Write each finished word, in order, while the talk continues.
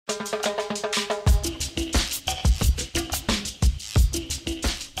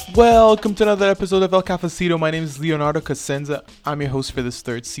Welcome to another episode of El Cafecito. My name is Leonardo Casenza. I'm your host for this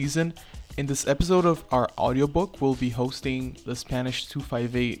third season. In this episode of our audiobook, we'll be hosting the Spanish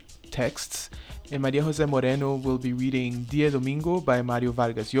 258 texts, and Maria José Moreno will be reading Día Domingo by Mario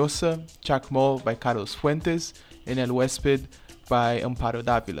Vargas Llosa, Chac Mool by Carlos Fuentes, and El Huésped by Amparo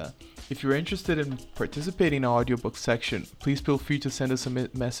Dávila. If you're interested in participating in our audiobook section, please feel free to send us a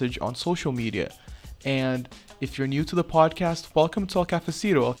message on social media. And if you're new to the podcast, welcome to El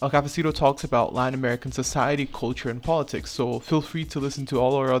Cafecito. El Cafecito talks about Latin American society, culture, and politics. So feel free to listen to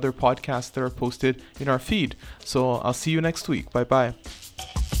all our other podcasts that are posted in our feed. So I'll see you next week. Bye-bye.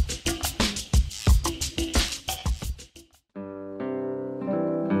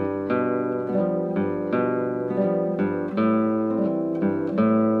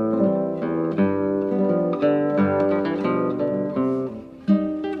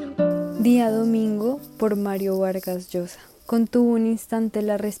 Día Domingo por Mario Vargas Llosa. Contuvo un instante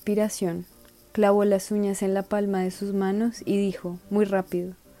la respiración, clavó las uñas en la palma de sus manos y dijo, muy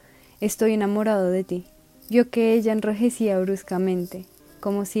rápido, «Estoy enamorado de ti». Vio que ella enrojecía bruscamente,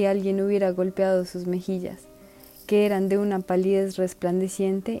 como si alguien hubiera golpeado sus mejillas, que eran de una palidez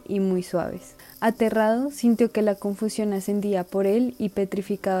resplandeciente y muy suaves. Aterrado, sintió que la confusión ascendía por él y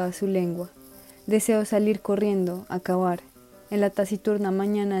petrificaba su lengua. Deseó salir corriendo, acabar. En la taciturna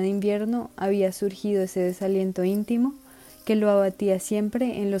mañana de invierno había surgido ese desaliento íntimo que lo abatía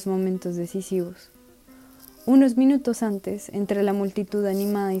siempre en los momentos decisivos. Unos minutos antes, entre la multitud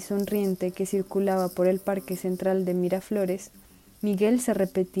animada y sonriente que circulaba por el parque central de Miraflores, Miguel se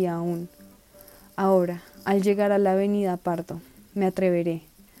repetía aún. Ahora, al llegar a la avenida Pardo, me atreveré.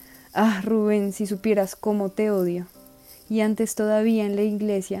 Ah, Rubén, si supieras cómo te odio. Y antes todavía en la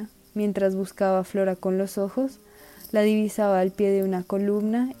iglesia, mientras buscaba a Flora con los ojos, la divisaba al pie de una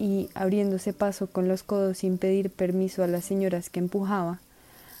columna y, abriéndose paso con los codos sin pedir permiso a las señoras que empujaba,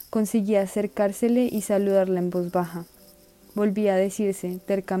 conseguía acercársele y saludarla en voz baja. Volvía a decirse,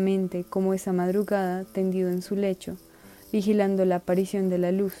 tercamente, como esa madrugada, tendido en su lecho, vigilando la aparición de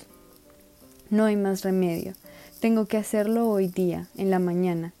la luz. No hay más remedio. Tengo que hacerlo hoy día, en la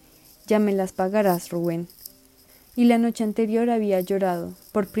mañana. Ya me las pagarás, Rubén. Y la noche anterior había llorado,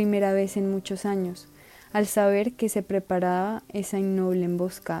 por primera vez en muchos años, al saber que se preparaba esa innoble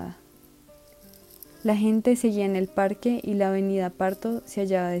emboscada. La gente seguía en el parque y la avenida Pardo se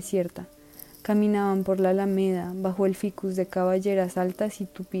hallaba desierta. Caminaban por la alameda, bajo el ficus de caballeras altas y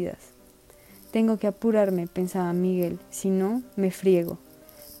tupidas. Tengo que apurarme, pensaba Miguel, si no, me friego.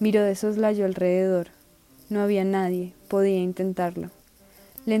 Miró de soslayo alrededor. No había nadie, podía intentarlo.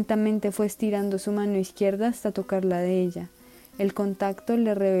 Lentamente fue estirando su mano izquierda hasta tocar la de ella. El contacto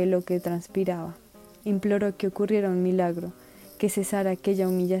le reveló que transpiraba. Imploró que ocurriera un milagro, que cesara aquella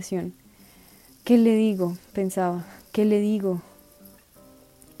humillación. ¿Qué le digo?, pensaba, ¿qué le digo?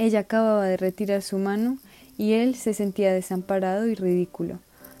 Ella acababa de retirar su mano y él se sentía desamparado y ridículo.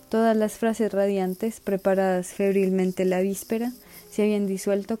 Todas las frases radiantes, preparadas febrilmente la víspera, se habían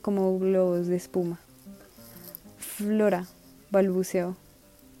disuelto como globos de espuma. Flora, balbuceó,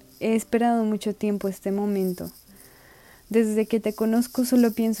 he esperado mucho tiempo este momento. Desde que te conozco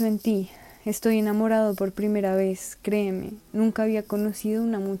solo pienso en ti. Estoy enamorado por primera vez, créeme, nunca había conocido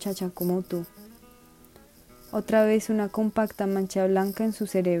una muchacha como tú. Otra vez una compacta mancha blanca en su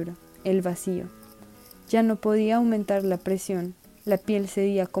cerebro, el vacío. Ya no podía aumentar la presión, la piel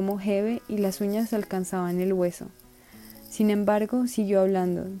cedía como jeve y las uñas alcanzaban el hueso. Sin embargo, siguió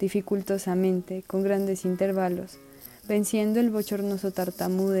hablando, dificultosamente, con grandes intervalos, venciendo el bochornoso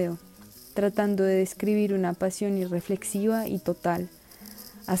tartamudeo, tratando de describir una pasión irreflexiva y total,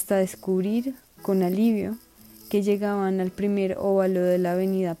 hasta descubrir, con alivio, que llegaban al primer óvalo de la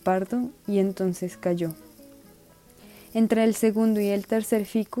avenida Pardo y entonces cayó. Entre el segundo y el tercer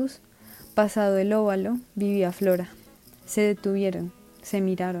ficus, pasado el óvalo, vivía Flora. Se detuvieron, se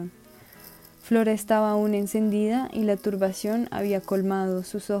miraron. Flora estaba aún encendida y la turbación había colmado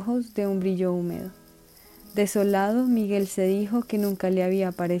sus ojos de un brillo húmedo. Desolado, Miguel se dijo que nunca le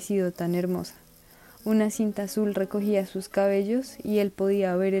había parecido tan hermosa. Una cinta azul recogía sus cabellos y él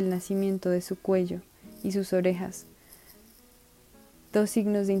podía ver el nacimiento de su cuello y sus orejas. 2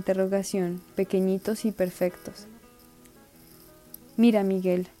 signos de interrogación, pequeñitos y perfectos. Mira,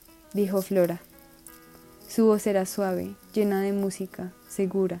 Miguel, dijo Flora. Su voz era suave, llena de música,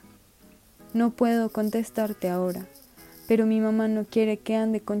 segura. No puedo contestarte ahora, pero mi mamá no quiere que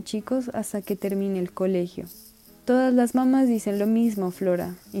ande con chicos hasta que termine el colegio. Todas las mamás dicen lo mismo,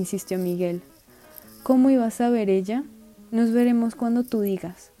 Flora, insistió Miguel. ¿Cómo iba a saber ella? Nos veremos cuando tú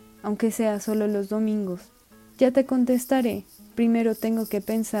digas, aunque sea solo los domingos. Ya te contestaré, primero tengo que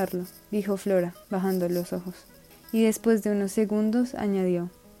pensarlo, dijo Flora, bajando los ojos. Y después de unos segundos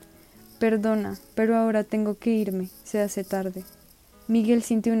añadió, Perdona, pero ahora tengo que irme, se hace tarde. Miguel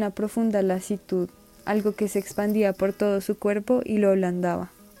sintió una profunda lasitud, algo que se expandía por todo su cuerpo y lo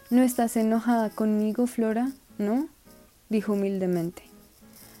ablandaba. ¿No estás enojada conmigo, Flora? ¿No? Dijo humildemente.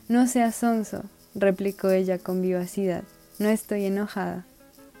 No seas sonso, replicó ella con vivacidad. No estoy enojada.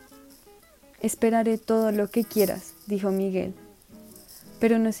 Esperaré todo lo que quieras, dijo Miguel.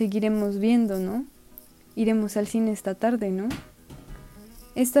 Pero nos seguiremos viendo, ¿no? Iremos al cine esta tarde, ¿no?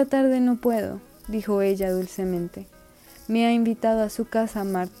 Esta tarde no puedo, dijo ella dulcemente. Me ha invitado a su casa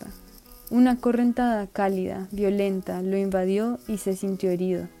Marta. Una correntada cálida, violenta, lo invadió y se sintió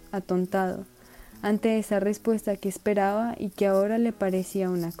herido, atontado, ante esa respuesta que esperaba y que ahora le parecía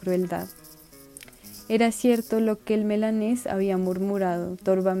una crueldad. Era cierto lo que el melanés había murmurado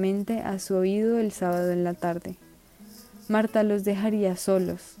torvamente a su oído el sábado en la tarde. Marta los dejaría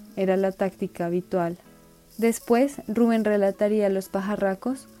solos, era la táctica habitual. Después Rubén relataría a los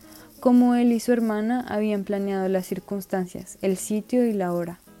pajarracos cómo él y su hermana habían planeado las circunstancias, el sitio y la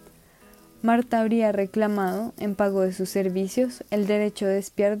hora. Marta habría reclamado, en pago de sus servicios, el derecho de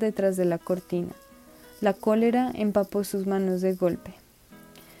espiar detrás de la cortina. La cólera empapó sus manos de golpe.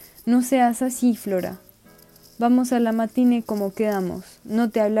 No seas así, Flora. Vamos a la matinée como quedamos. No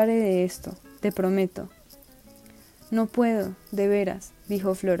te hablaré de esto, te prometo. No puedo, de veras,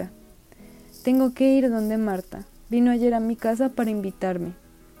 dijo Flora. Tengo que ir donde Marta. Vino ayer a mi casa para invitarme.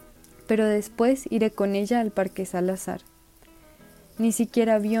 Pero después iré con ella al Parque Salazar. Ni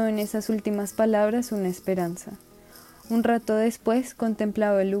siquiera vio en esas últimas palabras una esperanza. Un rato después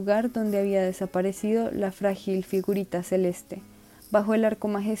contemplaba el lugar donde había desaparecido la frágil figurita celeste, bajo el arco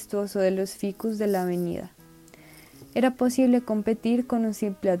majestuoso de los ficus de la avenida. Era posible competir con un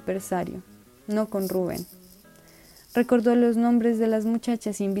simple adversario, no con Rubén. Recordó los nombres de las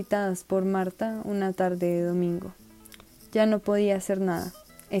muchachas invitadas por Marta una tarde de domingo. Ya no podía hacer nada,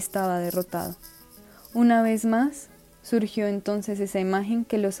 estaba derrotado. Una vez más, surgió entonces esa imagen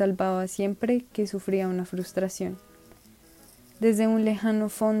que lo salvaba siempre que sufría una frustración. Desde un lejano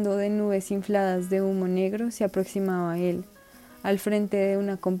fondo de nubes infladas de humo negro se aproximaba a él, al frente de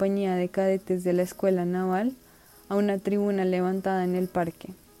una compañía de cadetes de la escuela naval, a una tribuna levantada en el parque.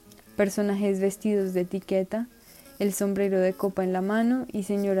 Personajes vestidos de etiqueta, el sombrero de copa en la mano y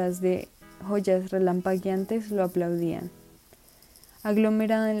señoras de joyas relampagueantes lo aplaudían.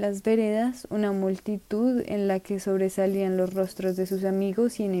 Aglomerada en las veredas, una multitud en la que sobresalían los rostros de sus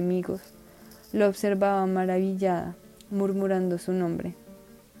amigos y enemigos. Lo observaba maravillada, murmurando su nombre.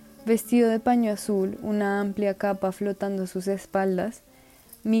 Vestido de paño azul, una amplia capa flotando a sus espaldas,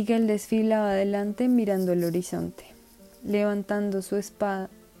 Miguel desfilaba adelante mirando el horizonte. Levantando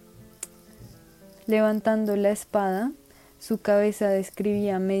la espada, su cabeza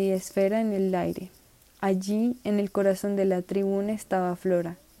describía media esfera en el aire. Allí, en el corazón de la tribuna, estaba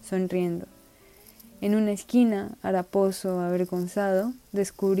Flora, sonriendo. En una esquina, haraposo, avergonzado,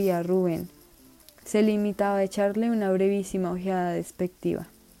 descubría a Rubén. Se limitaba a echarle una brevísima ojeada despectiva.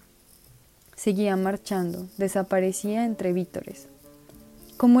 Seguía marchando, desaparecía entre vítores.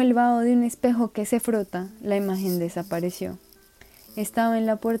 Como el vaho de un espejo que se frota, la imagen desapareció. Estaba en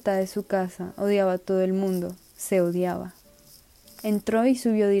la puerta de su casa, odiaba a todo el mundo, se odiaba. Entró y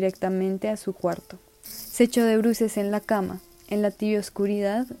subió directamente a su cuarto. Se echó de bruces en la cama. En la tibia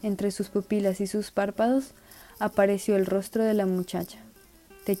oscuridad, entre sus pupilas y sus párpados, apareció el rostro de la muchacha.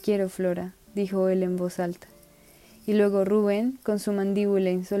 «Te quiero, Flora», dijo él en voz alta. Y luego Rubén, con su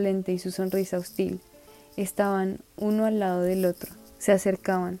mandíbula insolente y su sonrisa hostil, estaban uno al lado del otro. Se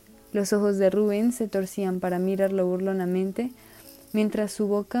acercaban. Los ojos de Rubén se torcían para mirarlo burlonamente, mientras su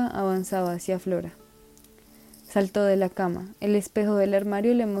boca avanzaba hacia Flora. Saltó de la cama. El espejo del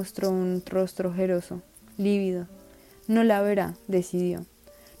armario le mostró un rostro ojeroso, lívido. No la verá, decidió.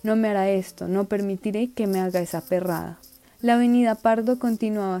 No me hará esto, no permitiré que me haga esa perrada. La avenida Pardo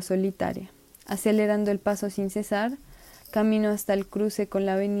continuaba solitaria. Acelerando el paso sin cesar, caminó hasta el cruce con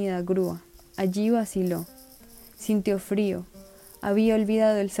la avenida Grúa. Allí vaciló. Sintió frío. Había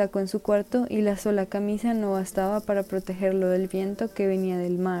olvidado el saco en su cuarto y la sola camisa no bastaba para protegerlo del viento que venía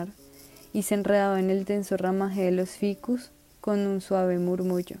del mar y se enredaba en el denso ramaje de los ficus con un suave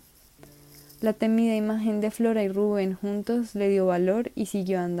murmullo. La temida imagen de Flora y Rubén juntos le dio valor y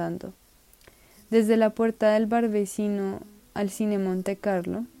siguió andando. Desde la puerta del bar vecino al cine Monte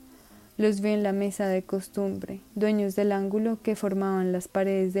Carlo, los vio en la mesa de costumbre, dueños del ángulo que formaban las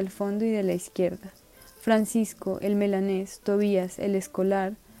paredes del fondo y de la izquierda. Francisco, el melanés, Tobías, el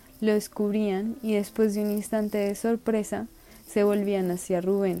escolar, lo descubrían y después de un instante de sorpresa se volvían hacia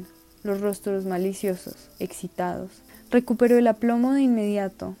Rubén, los rostros maliciosos, excitados. Recuperó el aplomo de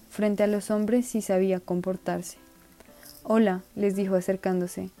inmediato, frente a los hombres sí sabía comportarse. «Hola», les dijo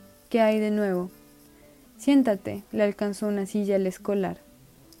acercándose. ¿Qué hay de nuevo? Siéntate, le alcanzó una silla el escolar.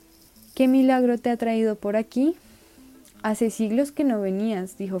 ¿Qué milagro te ha traído por aquí? Hace siglos que no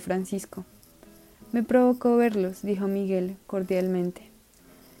venías, dijo Francisco. Me provocó verlos, dijo Miguel cordialmente.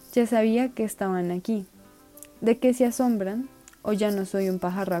 Ya sabía que estaban aquí. ¿De qué se asombran? ¿O ya no soy un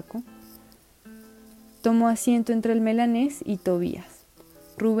pajarraco? Tomó asiento entre el melanés y Tobías.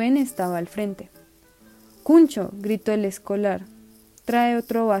 Rubén estaba al frente. —¡Cuncho! —gritó el escolar—, trae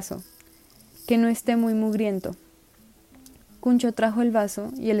otro vaso, que no esté muy mugriento. Cuncho trajo el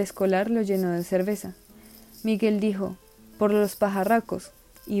vaso y el escolar lo llenó de cerveza. Miguel dijo: —Por los pajarracos,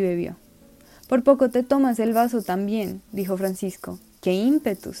 y bebió. —Por poco te tomas el vaso también —dijo Francisco—. ¡Qué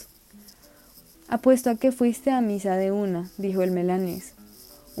ímpetus! —Apuesto a que fuiste a misa de una —dijo el melanés,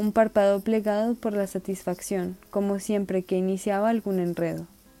 un párpado plegado por la satisfacción, como siempre que iniciaba algún enredo.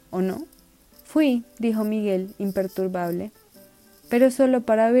 —¿O no? —Fui —dijo Miguel, imperturbable—, pero solo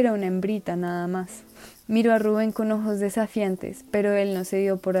para ver a una hembrita nada más. Miró a Rubén con ojos desafiantes, pero él no se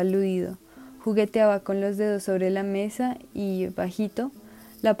dio por aludido. Jugueteaba con los dedos sobre la mesa y, bajito,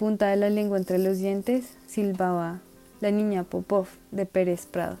 la punta de la lengua entre los dientes, silbaba la niña Popov de Pérez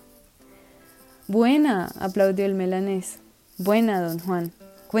Prado. —¡Buena! —aplaudió el melanés. —Buena, don Juan.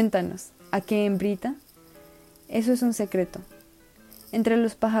 Cuéntanos, ¿a qué hembrita? Eso es un secreto. Entre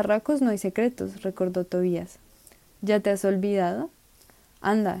los pajarracos no hay secretos, recordó Tobías. ¿Ya te has olvidado?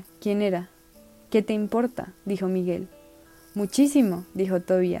 Anda, ¿quién era? ¿Qué te importa? Dijo Miguel. Muchísimo, dijo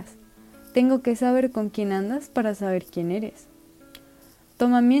Tobías. Tengo que saber con quién andas para saber quién eres.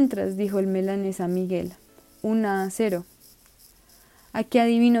 Toma mientras, dijo el melanés a Miguel. 1-0. Aquí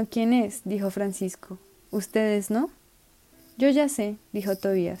adivino quién es, dijo Francisco. ¿Ustedes no? Yo ya sé, dijo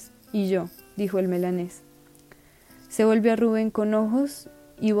Tobías. Y yo, dijo el melanés. Se volvió a Rubén con ojos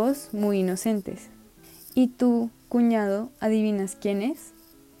y voz muy inocentes. ¿Y tú, cuñado, adivinas quién es?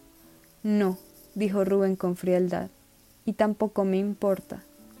 No, dijo Rubén con frialdad. Y tampoco me importa.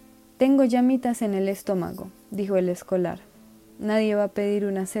 Tengo llamitas en el estómago, dijo el escolar. ¿Nadie va a pedir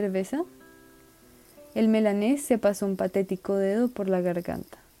una cerveza? El melanés se pasó un patético dedo por la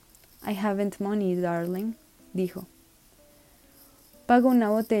garganta. I haven't money, darling, dijo. Pago una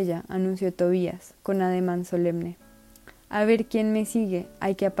botella, anunció Tobías, con ademán solemne. A ver quién me sigue,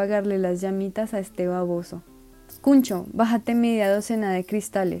 hay que apagarle las llamitas a este baboso. Cuncho, bájate media docena de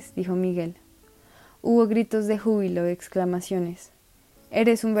cristales, dijo Miguel. Hubo gritos de júbilo, exclamaciones.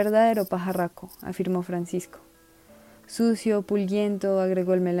 Eres un verdadero pajarraco, afirmó Francisco. Sucio, pulguiento,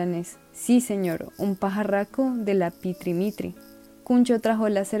 agregó el melanés. Sí, señor, un pajarraco de la pitrimitri. Cuncho trajo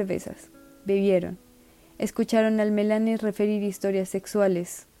las cervezas. Bebieron. Escucharon al melanés referir historias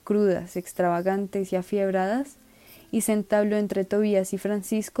sexuales, crudas, extravagantes y afiebradas, y se entabló entre Tobías y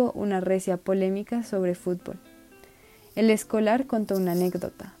Francisco una recia polémica sobre fútbol. El escolar contó una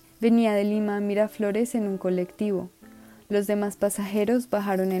anécdota. Venía de Lima a Miraflores en un colectivo. Los demás pasajeros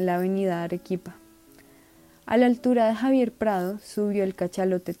bajaron en la avenida Arequipa. A la altura de Javier Prado subió el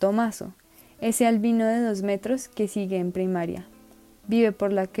cachalote Tomaso, ese albino de 2 metros que sigue en primaria. Vive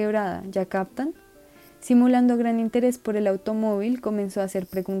por la quebrada, ¿ya captan? Simulando gran interés por el automóvil, comenzó a hacer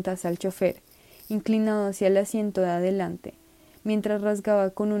preguntas al chofer, inclinado hacia el asiento de adelante, mientras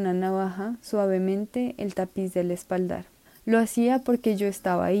rasgaba con una navaja suavemente el tapiz del espaldar. Lo hacía porque yo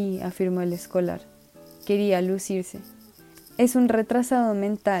estaba ahí, afirmó el escolar. Quería lucirse. Es un retrasado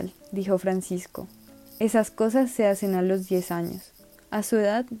mental, dijo Francisco. Esas cosas se hacen a los 10 años. A su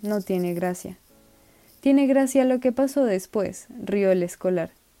edad no tiene gracia. Tiene gracia lo que pasó después, rió el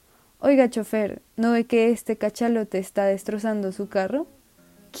escolar. Oiga, chofer, ¿no ve que este cachalote está destrozando su carro?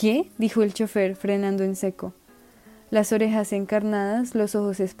 ¿Qué? Dijo el chofer, frenando en seco. Las orejas encarnadas, los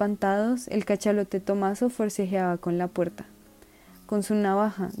ojos espantados, el cachalote Tomaso forcejeaba con la puerta. Con su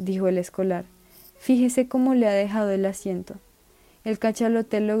navaja, dijo el escolar. Fíjese cómo le ha dejado el asiento. El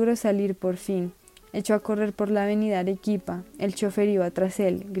cachalote logró salir por fin. Echó a correr por la avenida Arequipa. El chofer iba tras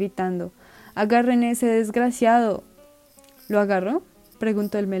él, gritando. ¡Agarren ese desgraciado! ¿Lo agarró?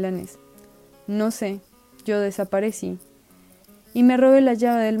 Preguntó el melanés. No sé, yo desaparecí. Y me robé la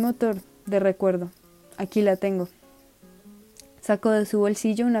llave del motor, de recuerdo. Aquí la tengo. Sacó de su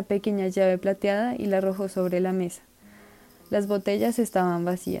bolsillo una pequeña llave plateada y la arrojó sobre la mesa. Las botellas estaban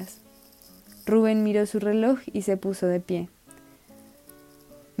vacías. Rubén miró su reloj y se puso de pie.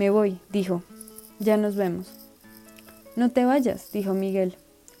 Me voy, dijo. Ya nos vemos. No te vayas, dijo Miguel.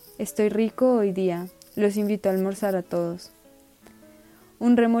 Estoy rico hoy día. Los invito a almorzar a todos.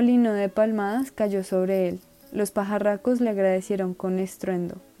 Un remolino de palmadas cayó sobre él. Los pajarracos le agradecieron con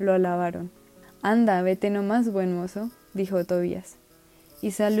estruendo, lo alabaron. Anda, vete nomás, buen mozo, dijo Tobías,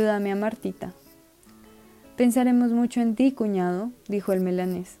 y salúdame a Martita. Pensaremos mucho en ti, cuñado, dijo el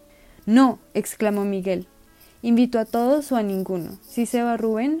melanés. No, exclamó Miguel. Invito a todos o a ninguno. Si se va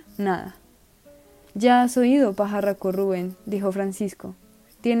Rubén, nada. Ya has oído, pajarraco Rubén, dijo Francisco.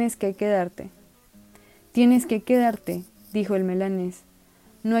 Tienes que quedarte. Tienes que quedarte, dijo el melanés.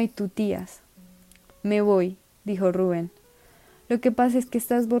 No hay tutías. Me voy, dijo Rubén. Lo que pasa es que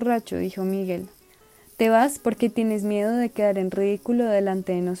estás borracho, dijo Miguel. Te vas porque tienes miedo de quedar en ridículo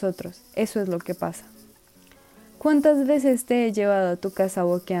delante de nosotros. Eso es lo que pasa. ¿Cuántas veces te he llevado a tu casa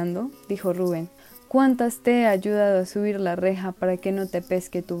boqueando? Dijo Rubén. ¿Cuántas te he ayudado a subir la reja para que no te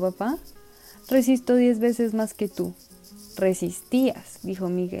pesque tu papá? Resisto 10 veces más que tú. Resistías, dijo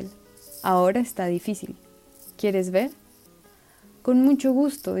Miguel. Ahora está difícil. ¿Quieres ver? Con mucho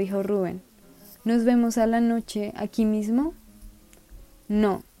gusto, dijo Rubén. ¿Nos vemos a la noche aquí mismo?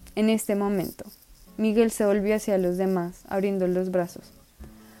 No, en este momento. Miguel se volvió hacia los demás, abriendo los brazos.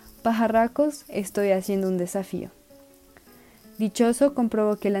 Pajarracos, estoy haciendo un desafío. Dichoso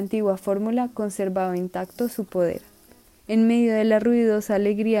comprobó que la antigua fórmula conservaba intacto su poder. En medio de la ruidosa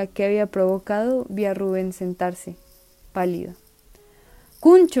alegría que había provocado, vi a Rubén sentarse, pálido.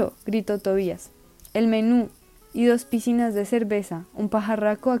 ¡Cuncho! Gritó Tobías. El menú y 2 piscinas de cerveza. Un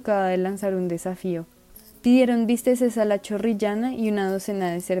pajarraco acaba de lanzar un desafío. Pidieron bisteces a la chorrillana y una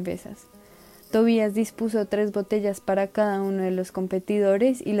docena de cervezas. Tobías dispuso 3 botellas para cada uno de los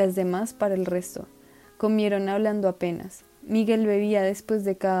competidores y las demás para el resto. Comieron hablando apenas. Miguel bebía después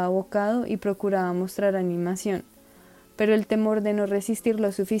de cada bocado y procuraba mostrar animación, pero el temor de no resistir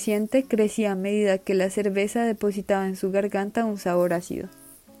lo suficiente crecía a medida que la cerveza depositaba en su garganta un sabor ácido.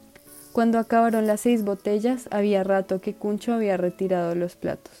 Cuando acabaron las 6 botellas, había rato que Cuncho había retirado los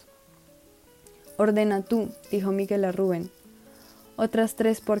platos. «Ordena tú», dijo Miguel a Rubén. «Otras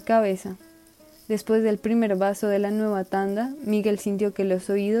 3 por cabeza». Después del primer vaso de la nueva tanda, Miguel sintió que los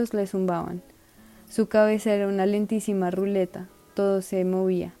oídos le zumbaban. Su cabeza era una lentísima ruleta, todo se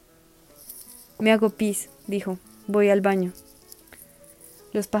movía. «Me hago pis», dijo, «voy al baño».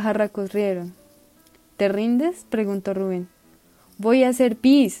 Los pajarracos rieron. «¿Te rindes?», preguntó Rubén. «Voy a hacer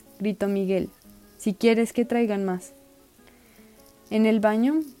pis», gritó Miguel, «si quieres que traigan más». En el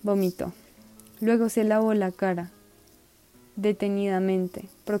baño vomitó. Luego se lavó la cara, detenidamente,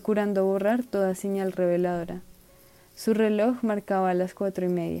 procurando borrar toda señal reveladora. Su reloj marcaba las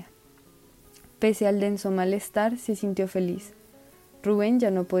 4:30. Pese al denso malestar, se sintió feliz. Rubén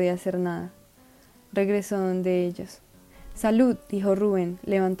ya no podía hacer nada. Regresó donde ellos. «Salud», dijo Rubén,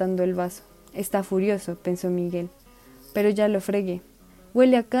 levantando el vaso. «Está furioso», pensó Miguel. «Pero ya lo fregué».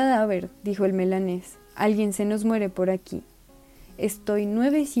 «Huele a cadáver», dijo el melanés. «Alguien se nos muere por aquí». «Estoy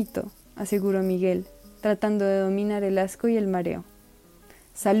nuevecito», aseguró Miguel, tratando de dominar el asco y el mareo.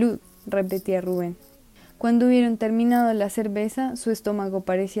 «Salud», repetía Rubén. Cuando hubieron terminado la cerveza, su estómago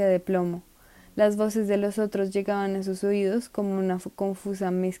parecía de plomo. Las voces de los otros llegaban a sus oídos como una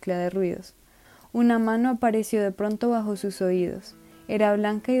confusa mezcla de ruidos. Una mano apareció de pronto bajo sus oídos. Era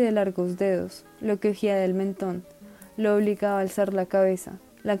blanca y de largos dedos, lo que cogía del mentón. Lo obligaba a alzar la cabeza.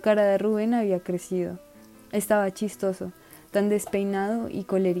 La cara de Rubén había crecido. Estaba chistoso, tan despeinado y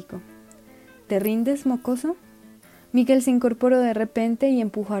colérico. «¿Te rindes, mocoso?» Miguel se incorporó de repente y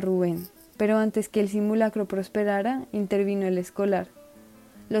empujó a Rubén, pero antes que el simulacro prosperara, intervino el escolar.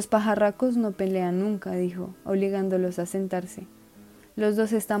 «Los pajarracos no pelean nunca», dijo, obligándolos a sentarse. «Los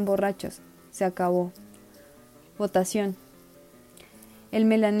 2 están borrachos. Se acabó. Votación». El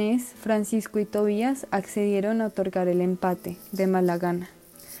melanés, Francisco y Tobías accedieron a otorgar el empate, de mala gana.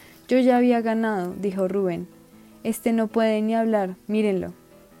 «Yo ya había ganado», dijo Rubén. «Este no puede ni hablar, mírenlo».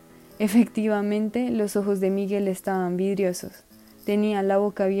 Efectivamente, los ojos de Miguel estaban vidriosos. Tenía la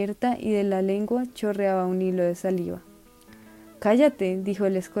boca abierta y de la lengua chorreaba un hilo de saliva. «Cállate», dijo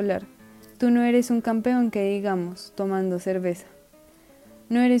el escolar. «Tú no eres un campeón que digamos, tomando cerveza».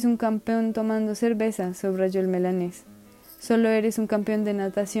 «No eres un campeón tomando cerveza», subrayó el melanés. «Solo eres un campeón de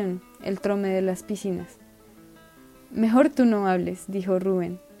natación, el trome de las piscinas». «Mejor tú no hables», dijo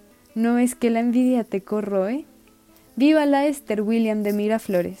Rubén. «¿No ves que la envidia te corroe?» «Viva la Esther William de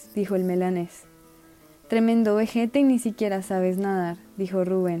Miraflores», dijo el melanés. «Tremendo vejete y ni siquiera sabes nadar», dijo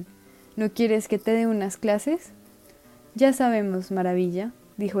Rubén. «¿No quieres que te dé unas clases?» «Ya sabemos, maravilla»,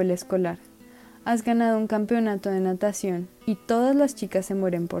 dijo el escolar. «Has ganado un campeonato de natación y todas las chicas se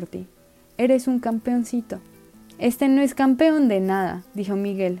mueren por ti. Eres un campeoncito». «Este no es campeón de nada», dijo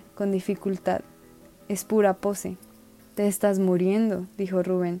Miguel, con dificultad. «Es pura pose». «Te estás muriendo», dijo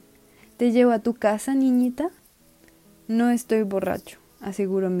Rubén. «¿Te llevo a tu casa, niñita?» «No estoy borracho»,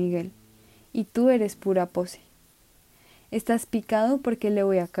 aseguró Miguel. «Y tú eres pura pose». «Estás picado porque le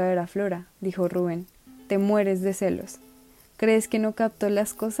voy a caer a Flora», dijo Rubén. «Te mueres de celos. ¿Crees que no capto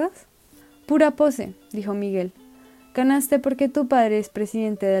las cosas?» «Pura pose», dijo Miguel. Ganaste porque tu padre es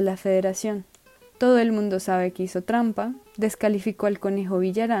presidente de la federación. Todo el mundo sabe que hizo trampa, descalificó al conejo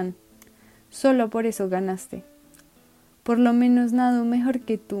Villarán. Solo por eso ganaste. Por lo menos nado mejor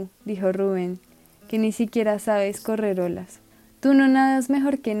que tú, dijo Rubén, que ni siquiera sabes correr olas. Tú no nadas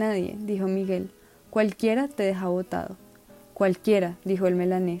mejor que nadie, dijo Miguel. Cualquiera te deja botado. Cualquiera, dijo el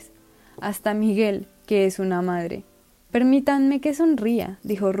melanés. Hasta Miguel, que es una madre. Permítanme que sonría,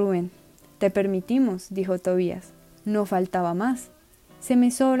 dijo Rubén. Te permitimos, dijo Tobías. No faltaba más. Se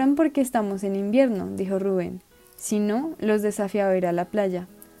me sobran porque estamos en invierno, dijo Rubén. Si no, los desafiaba a ir a la playa,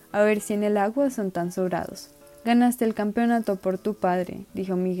 a ver si en el agua son tan sobrados. Ganaste el campeonato por tu padre,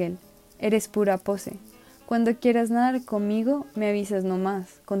 dijo Miguel. Eres pura pose. Cuando quieras nadar conmigo, me avisas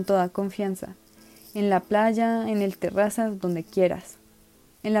nomás, con toda confianza. En la playa, en el terrazas, donde quieras.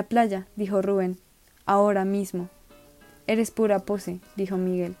 En la playa, dijo Rubén. Ahora mismo. Eres pura pose, dijo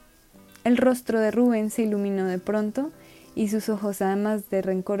Miguel. El rostro de Rubén se iluminó de pronto y sus ojos, además de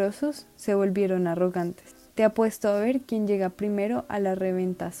rencorosos, se volvieron arrogantes. Te apuesto a ver quién llega primero a la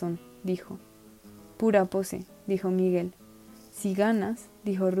reventazón, dijo. Pura pose, dijo Miguel. Si ganas,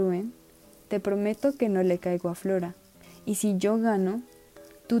 dijo Rubén, te prometo que no le caigo a Flora. Y si yo gano,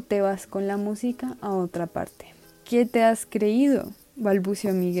 tú te vas con la música a otra parte. ¿Qué te has creído?,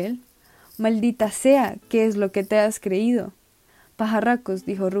 balbuceó Miguel. Maldita sea, ¿qué es lo que te has creído? Pajarracos,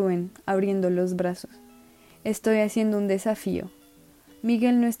 dijo Rubén, abriendo los brazos. Estoy haciendo un desafío.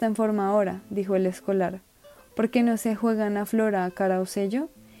 Miguel no está en forma ahora, dijo el escolar. ¿Por qué no se juegan a Flora a cara o sello?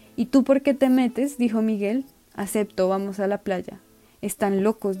 ¿Y tú por qué te metes?, dijo Miguel. Acepto, vamos a la playa. Están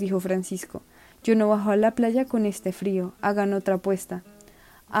locos, dijo Francisco. Yo no bajo a la playa con este frío. Hagan otra apuesta.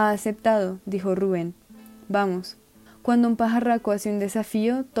 Ha aceptado, dijo Rubén. Vamos. Cuando un pajarraco hace un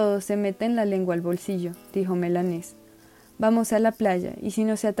desafío, todos se meten la lengua al bolsillo, dijo Melanés. Vamos a la playa, y si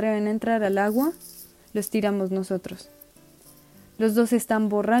no se atreven a entrar al agua, los tiramos nosotros. Los dos están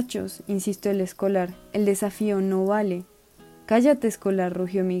borrachos, insistió el escolar. El desafío no vale. Cállate, escolar,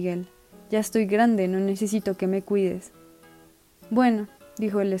 rugió Miguel. Ya estoy grande, no necesito que me cuides. Bueno,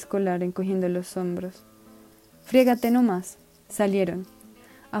 dijo el escolar, encogiendo los hombros. Friégate nomás. Salieron.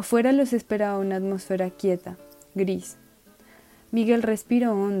 Afuera los esperaba una atmósfera quieta, gris. Miguel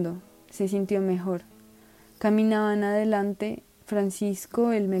respiró hondo, se sintió mejor. Caminaban adelante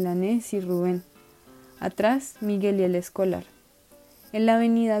Francisco, el melanés y Rubén. Atrás, Miguel y el escolar. En la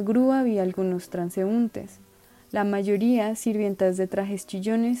avenida Grúa había algunos transeúntes, la mayoría sirvientas de trajes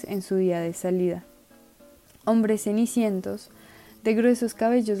chillones en su día de salida. Hombres cenicientos, de gruesos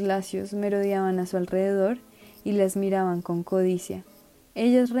cabellos lacios, merodeaban a su alrededor y las miraban con codicia.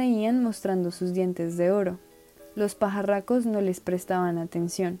 Ellas reían mostrando sus dientes de oro. Los pajarracos no les prestaban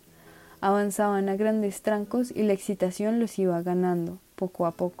atención. Avanzaban a grandes trancos y la excitación los iba ganando, poco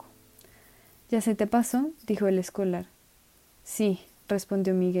a poco. ¿Ya se te pasó?, dijo el escolar. Sí,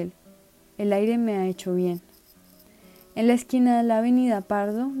 respondió Miguel. El aire me ha hecho bien. En la esquina de la avenida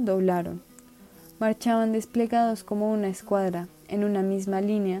Pardo doblaron. Marchaban desplegados como una escuadra, en una misma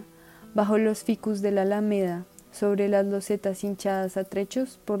línea, bajo los ficus de la alameda, sobre las losetas hinchadas a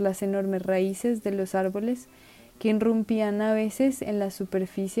trechos por las enormes raíces de los árboles que irrumpían a veces en la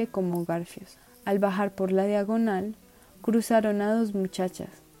superficie como garfios. Al bajar por la diagonal, cruzaron a dos muchachas.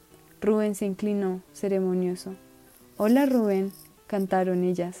 Rubén se inclinó, ceremonioso. «Hola, Rubén», cantaron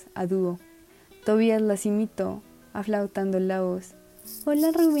ellas, a dúo. Tobías las imitó, aflautando la voz.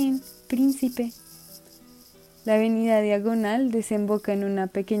 «Hola, Rubén, príncipe». La avenida diagonal desemboca en una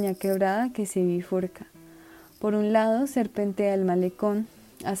pequeña quebrada que se bifurca. Por un lado serpentea el malecón,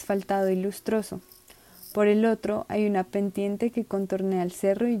 asfaltado y lustroso. Por el otro hay una pendiente que contornea el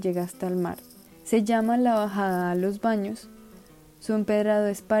cerro y llega hasta el mar. Se llama la bajada a los baños. Su empedrado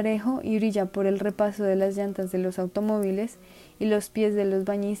es parejo y brilla por el repaso de las llantas de los automóviles y los pies de los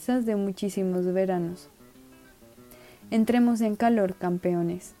bañistas de muchísimos veranos. «Entremos en calor,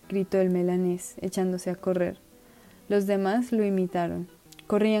 campeones», gritó el melanés, echándose a correr. Los demás lo imitaron.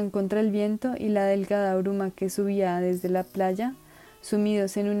 Corrían contra el viento y la delgada bruma que subía desde la playa,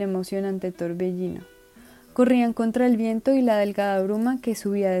 sumidos en un emocionante torbellino. Corrían contra el viento y la delgada bruma que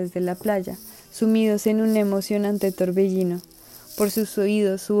subía desde la playa, sumidos en un emocionante torbellino. Por sus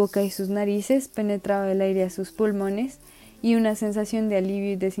oídos, su boca y sus narices penetraba el aire a sus pulmones y una sensación de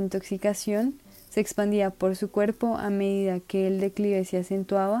alivio y desintoxicación se expandía por su cuerpo a medida que el declive se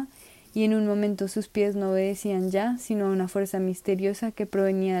acentuaba y en un momento sus pies no obedecían ya sino a una fuerza misteriosa que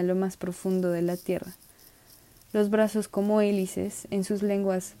provenía de lo más profundo de la tierra. Los brazos como hélices, en sus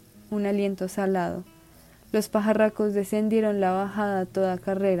lenguas un aliento salado. Los pajarracos descendieron la bajada a toda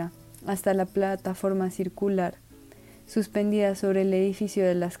carrera, hasta la plataforma circular, suspendida sobre el edificio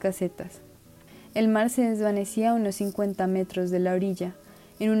de las casetas. El mar se desvanecía a unos 50 metros de la orilla,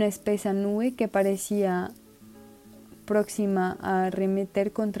 en una espesa nube que parecía próxima a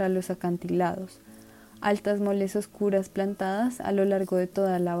arremeter contra los acantilados, altas moles oscuras plantadas a lo largo de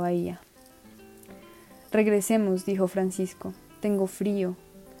toda la bahía. «Regresemos», dijo Francisco, «tengo frío».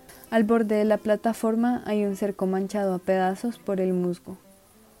 Al borde de la plataforma hay un cerco manchado a pedazos por el musgo.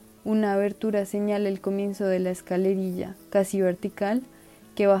 Una abertura señala el comienzo de la escalerilla, casi vertical,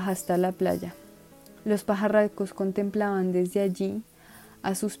 que baja hasta la playa. Los pajarracos contemplaban desde allí,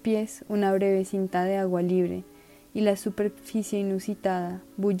 a sus pies, una breve cinta de agua libre y la superficie inusitada,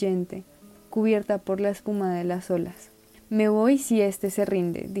 bullente, cubierta por la espuma de las olas. «Me voy si éste se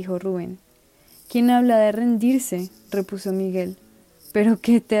rinde», dijo Rubén. «¿Quién habla de rendirse?», repuso Miguel. «¿Pero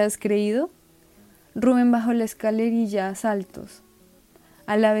qué te has creído?». Rubén bajó la escalerilla a saltos,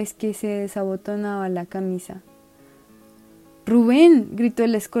 a la vez que se desabotonaba la camisa. «¡Rubén!», gritó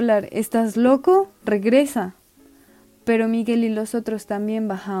el escolar, «¿estás loco? ¡Regresa!». Pero Miguel y los otros también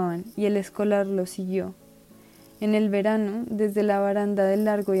bajaban, y el escolar los siguió. En el verano, desde la baranda del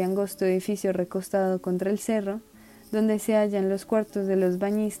largo y angosto edificio recostado contra el cerro, donde se hallan los cuartos de los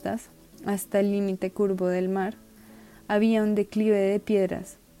bañistas, hasta el límite curvo del mar, había un declive de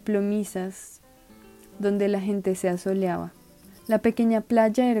piedras, plomizas, donde la gente se asoleaba. La pequeña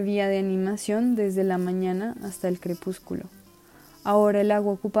playa hervía de animación desde la mañana hasta el crepúsculo. Ahora el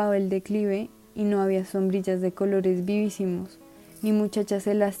agua ocupaba el declive y no había sombrillas de colores vivísimos, ni muchachas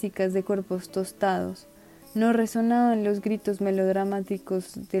elásticas de cuerpos tostados. No resonaban los gritos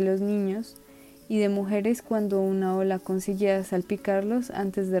melodramáticos de los niños y de mujeres cuando una ola conseguía salpicarlos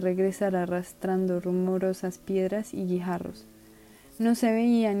antes de regresar arrastrando rumorosas piedras y guijarros. No se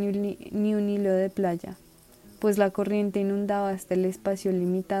veía ni un hilo de playa, pues la corriente inundaba hasta el espacio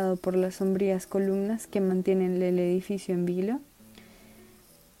limitado por las sombrías columnas que mantienen el edificio en vilo,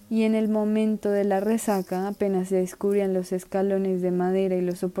 y en el momento de la resaca apenas se descubrían los escalones de madera y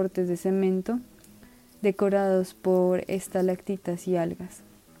los soportes de cemento, decorados por estalactitas y algas.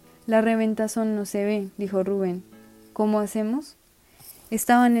 «La reventazón no se ve», dijo Rubén. «¿Cómo hacemos?».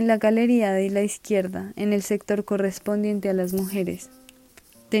 Estaban en la galería de la izquierda, en el sector correspondiente a las mujeres.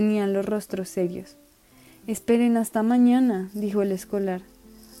 Tenían los rostros serios. «Esperen hasta mañana», dijo el escolar.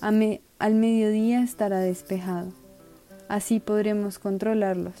 «Al mediodía estará despejado. Así podremos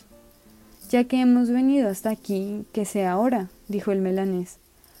controlarlos». «Ya que hemos venido hasta aquí, que sea ahora», dijo el melanés.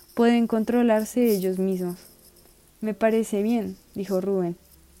 «Pueden controlarse ellos mismos». «Me parece bien», dijo Rubén.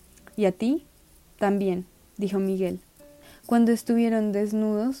 «¿Y a ti?». «También», dijo Miguel. Cuando estuvieron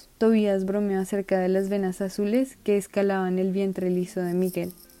desnudos, Tobías bromeó acerca de las venas azules que escalaban el vientre liso de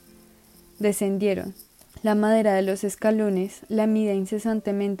Miguel. Descendieron. La madera de los escalones, lamida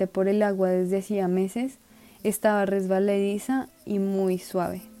incesantemente por el agua desde hacía meses, estaba resbaladiza y muy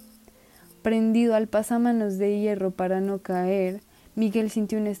suave. Prendido al pasamanos de hierro para no caer, Miguel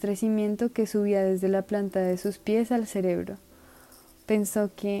sintió un estremecimiento que subía desde la planta de sus pies al cerebro. Pensó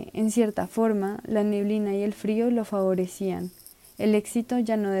que, en cierta forma, la neblina y el frío lo favorecían. El éxito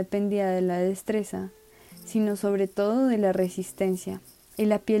ya no dependía de la destreza, sino sobre todo de la resistencia, y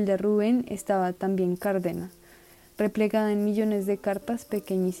la piel de Rubén estaba también cárdena, replegada en millones de carpas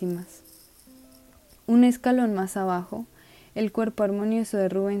pequeñísimas. Un escalón más abajo, el cuerpo armonioso de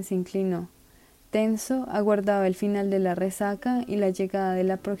Rubén se inclinó. Tenso, aguardaba el final de la resaca y la llegada de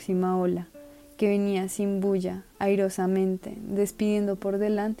la próxima ola, que venía sin bulla, airosamente, despidiendo por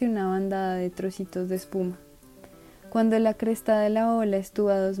delante una bandada de trocitos de espuma. Cuando la cresta de la ola estuvo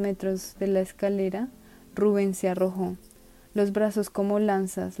a 2 metros de la escalera, Rubén se arrojó, los brazos como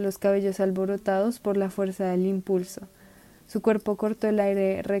lanzas, los cabellos alborotados por la fuerza del impulso. Su cuerpo cortó el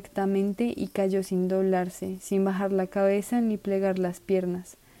aire rectamente y cayó sin doblarse, sin bajar la cabeza ni plegar las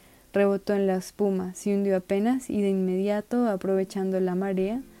piernas. Rebotó en la espuma, se hundió apenas y de inmediato, aprovechando la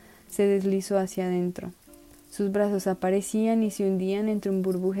marea, se deslizó hacia adentro. Sus brazos aparecían y se hundían entre un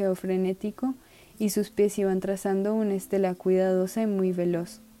burbujeo frenético y sus pies iban trazando una estela cuidadosa y muy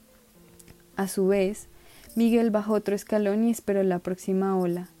veloz. A su vez, Miguel bajó otro escalón y esperó la próxima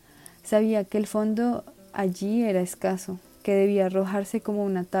ola. Sabía que el fondo allí era escaso, que debía arrojarse como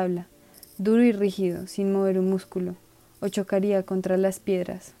una tabla, duro y rígido, sin mover un músculo, o chocaría contra las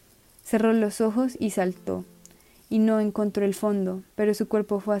piedras. Cerró los ojos y saltó, y no encontró el fondo, pero su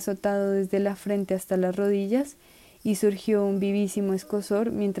cuerpo fue azotado desde la frente hasta las rodillas y surgió un vivísimo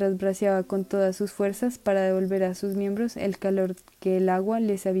escozor mientras braceaba con todas sus fuerzas para devolver a sus miembros el calor que el agua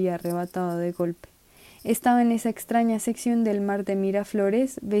les había arrebatado de golpe. Estaba en esa extraña sección del mar de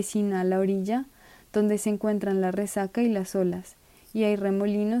Miraflores, vecina a la orilla, donde se encuentran la resaca y las olas, y hay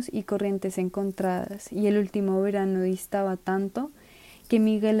remolinos y corrientes encontradas, y el último verano distaba tanto que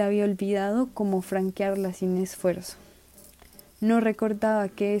Miguel había olvidado cómo franquearla sin esfuerzo. No recordaba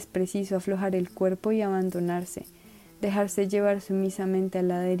que es preciso aflojar el cuerpo y abandonarse, dejarse llevar sumisamente a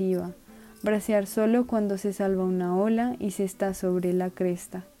la deriva, bracear solo cuando se salva una ola y se está sobre la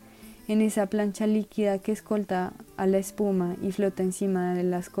cresta, en esa plancha líquida que escolta a la espuma y flota encima de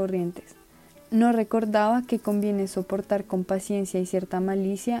las corrientes. No recordaba que conviene soportar con paciencia y cierta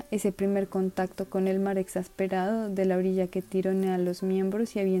malicia ese primer contacto con el mar exasperado de la orilla que tironea los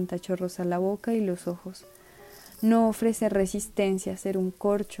miembros y avienta chorros a la boca y los ojos. No ofrecer resistencia, ser un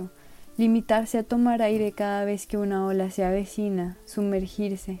corcho, limitarse a tomar aire cada vez que una ola se avecina,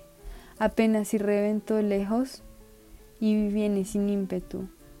 sumergirse, apenas si reventó lejos y viene sin ímpetu,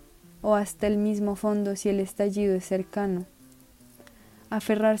 o hasta el mismo fondo si el estallido es cercano.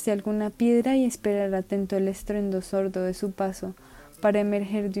 Aferrarse a alguna piedra y esperar atento el estruendo sordo de su paso para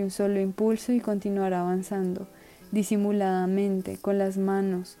emerger de un solo impulso y continuar avanzando, disimuladamente, con las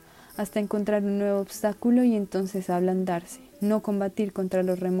manos, hasta encontrar un nuevo obstáculo y entonces ablandarse, no combatir contra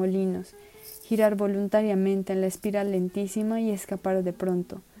los remolinos, girar voluntariamente en la espiral lentísima y escapar de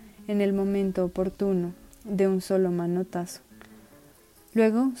pronto, en el momento oportuno, de un solo manotazo.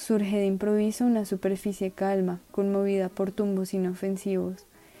 Luego surge de improviso una superficie calma, conmovida por tumbos inofensivos.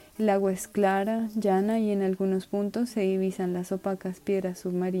 El agua es clara, llana y en algunos puntos se divisan las opacas piedras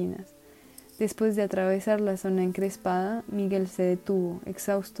submarinas. Después de atravesar la zona encrespada, Miguel se detuvo,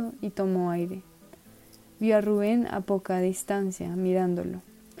 exhausto, y tomó aire. Vio a Rubén a poca distancia, mirándolo.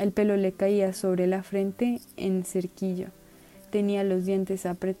 El pelo le caía sobre la frente en cerquillo. Tenía los dientes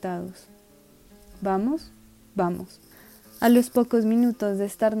apretados. ¿Vamos? Vamos. A los pocos minutos de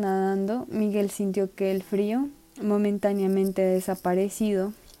estar nadando, Miguel sintió que el frío, momentáneamente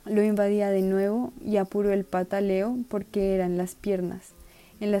desaparecido, lo invadía de nuevo y apuró el pataleo porque era en las piernas,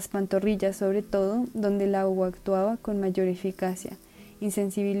 en las pantorrillas sobre todo, donde el agua actuaba con mayor eficacia,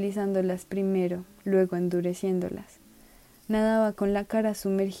 insensibilizándolas primero, luego endureciéndolas. Nadaba con la cara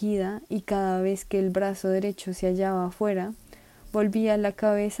sumergida y cada vez que el brazo derecho se hallaba afuera, volvía la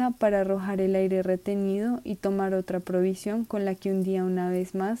cabeza para arrojar el aire retenido y tomar otra provisión con la que hundía una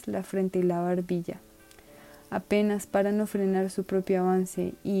vez más la frente y la barbilla, apenas para no frenar su propio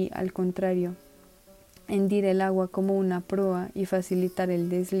avance y, al contrario, hendir el agua como una proa y facilitar el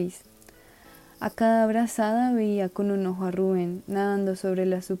desliz. A cada brazada veía con un ojo a Rubén, nadando sobre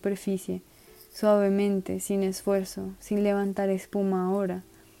la superficie, suavemente, sin esfuerzo, sin levantar espuma ahora,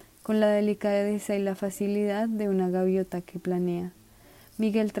 con la delicadeza y la facilidad de una gaviota que planea.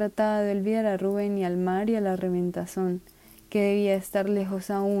 Miguel trataba de olvidar a Rubén y al mar y a la reventazón, que debía estar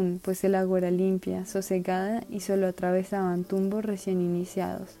lejos aún, pues el agua era limpia, sosegada y solo atravesaban tumbos recién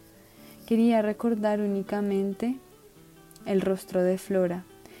iniciados. Quería recordar únicamente el rostro de Flora,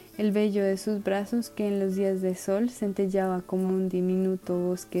 el vello de sus brazos que en los días de sol centellaba como un diminuto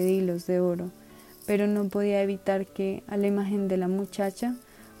bosque de hilos de oro, pero no podía evitar que, a la imagen de la muchacha,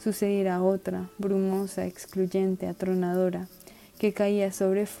 sucediera otra, brumosa, excluyente, atronadora, que caía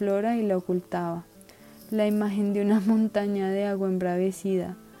sobre Flora y la ocultaba. La imagen de una montaña de agua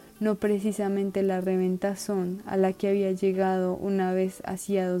embravecida, no precisamente la reventazón a la que había llegado una vez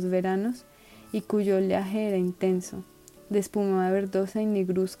hacía 2 veranos y cuyo oleaje era intenso, de espuma verdosa y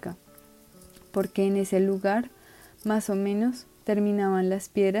negruzca, porque en ese lugar, más o menos, terminaban las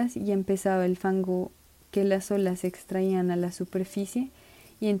piedras y empezaba el fango que las olas extraían a la superficie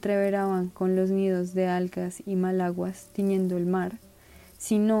y entreveraban con los nidos de algas y malaguas tiñendo el mar,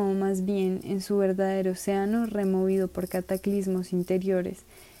 sino más bien en su verdadero océano removido por cataclismos interiores,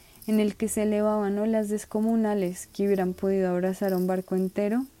 en el que se elevaban olas descomunales que hubieran podido abrazar a un barco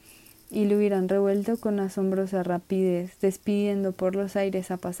entero y lo hubieran revuelto con asombrosa rapidez, despidiendo por los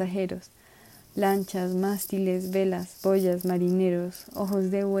aires a pasajeros, lanchas, mástiles, velas, boyas, marineros, ojos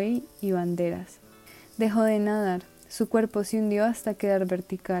de buey y banderas. Dejó de nadar. Su cuerpo se hundió hasta quedar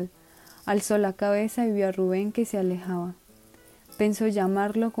vertical. Alzó la cabeza y vio a Rubén que se alejaba. Pensó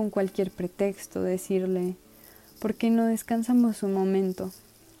llamarlo con cualquier pretexto, decirle, ¿por qué no descansamos un momento?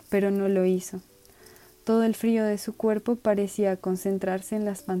 Pero no lo hizo. Todo el frío de su cuerpo parecía concentrarse en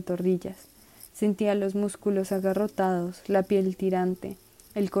las pantorrillas. Sentía los músculos agarrotados, la piel tirante,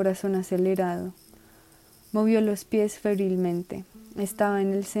 el corazón acelerado. Movió los pies febrilmente. Estaba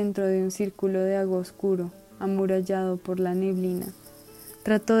en el centro de un círculo de agua oscuro, amurallado por la neblina.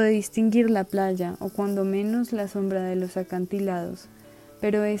 Trató de distinguir la playa, o cuando menos la sombra de los acantilados,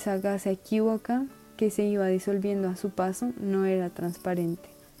 pero esa gasa equívoca que se iba disolviendo a su paso no era transparente.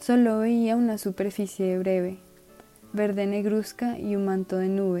 Solo veía una superficie breve, verde negruzca y un manto de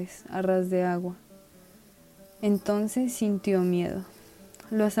nubes a ras de agua. Entonces sintió miedo.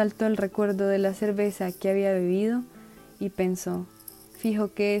 Lo asaltó el recuerdo de la cerveza que había bebido y pensó,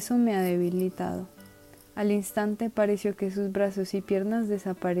 Fijo que eso me ha debilitado. Al instante pareció que sus brazos y piernas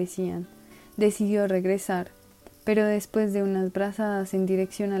desaparecían. Decidió regresar, pero después de unas brazadas en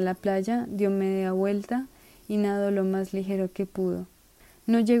dirección a la playa, dio media vuelta y nadó lo más ligero que pudo.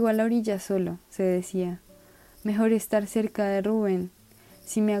 No llego a la orilla solo, se decía. Mejor estar cerca de Rubén.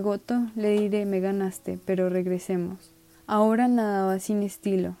 Si me agoto, le diré me ganaste, pero regresemos. Ahora nadaba sin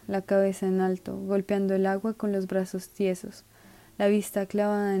estilo, la cabeza en alto, golpeando el agua con los brazos tiesos, la vista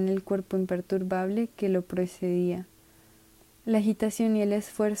clavada en el cuerpo imperturbable que lo precedía. La agitación y el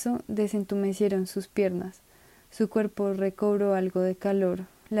esfuerzo desentumecieron sus piernas. Su cuerpo recobró algo de calor.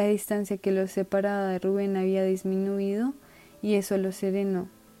 La distancia que los separaba de Rubén había disminuido y eso lo serenó.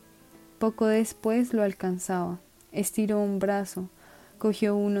 Poco después lo alcanzaba. Estiró un brazo,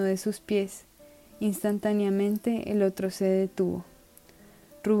 cogió uno de sus pies. Instantáneamente el otro se detuvo.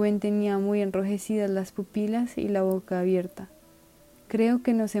 Rubén tenía muy enrojecidas las pupilas y la boca abierta. Creo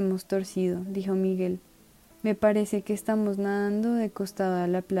que nos hemos torcido, dijo Miguel. Me parece que estamos nadando de costado a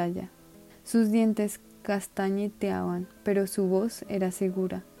la playa. Sus dientes castañeteaban, pero su voz era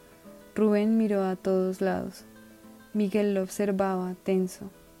segura. Rubén miró a todos lados. Miguel lo observaba, tenso.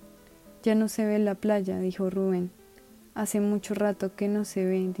 Ya no se ve la playa, dijo Rubén. Hace mucho rato que no se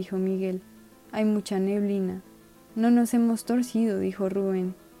ve, dijo Miguel. Hay mucha neblina. No nos hemos torcido, dijo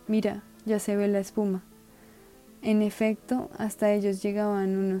Rubén. Mira, ya se ve la espuma. En efecto, hasta ellos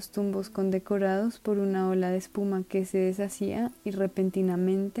llegaban unos tumbos condecorados por una ola de espuma que se deshacía y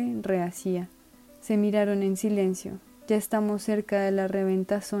repentinamente rehacía. Se miraron en silencio. Ya estamos cerca de la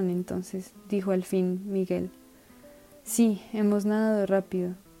reventazón entonces, dijo al fin Miguel. Sí, hemos nadado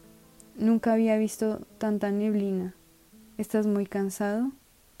rápido. Nunca había visto tanta neblina. ¿Estás muy cansado?,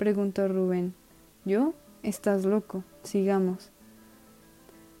 preguntó Rubén. ¿Yo? Estás loco. Sigamos.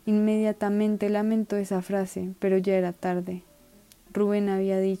 Inmediatamente lamentó esa frase, pero ya era tarde. Rubén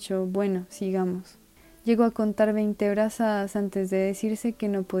había dicho, bueno, sigamos. Llegó a contar 20 brazadas antes de decirse que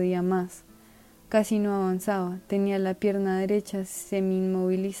no podía más. Casi no avanzaba, tenía la pierna derecha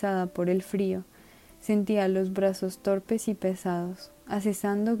semi-inmovilizada por el frío. Sentía los brazos torpes y pesados.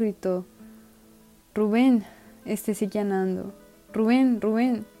 Acesando, gritó, «¡Rubén!». Este seguía nadando. «¡Rubén!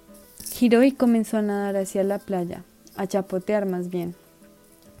 ¡Rubén!». Giró y comenzó a nadar hacia la playa, a chapotear más bien,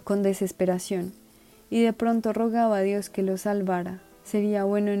 con desesperación, y de pronto rogaba a Dios que lo salvara. Sería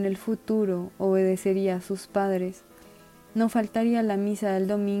bueno en el futuro, obedecería a sus padres. No faltaría la misa del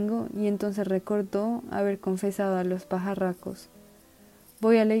domingo, y entonces recordó haber confesado a los pajarracos.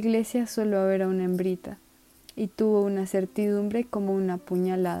 Voy a la iglesia solo a ver a una hembrita, y tuvo una certidumbre como una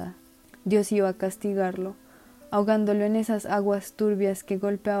puñalada. Dios iba a castigarlo, ahogándolo en esas aguas turbias que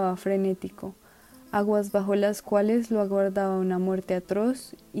golpeaba frenético, aguas bajo las cuales lo aguardaba una muerte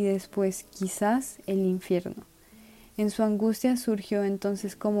atroz y después, quizás, el infierno. En su angustia surgió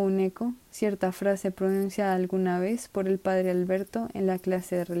entonces como un eco cierta frase pronunciada alguna vez por el padre Alberto en la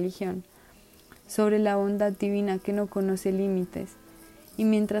clase de religión, sobre la bondad divina que no conoce límites, y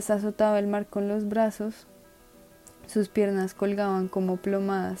mientras azotaba el mar con los brazos, sus piernas colgaban como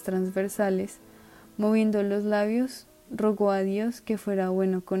plomadas transversales, moviendo los labios, rogó a Dios que fuera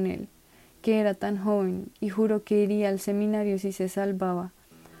bueno con él, que era tan joven, y juró que iría al seminario si se salvaba,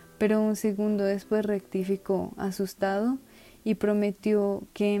 pero un segundo después rectificó, asustado, y prometió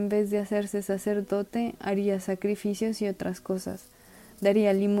que en vez de hacerse sacerdote haría sacrificios y otras cosas,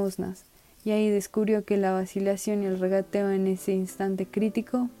 daría limosnas, y ahí descubrió que la vacilación y el regateo en ese instante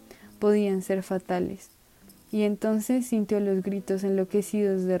crítico podían ser fatales. Y entonces sintió los gritos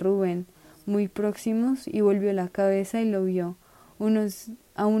enloquecidos de Rubén, muy próximos, y volvió la cabeza y lo vio,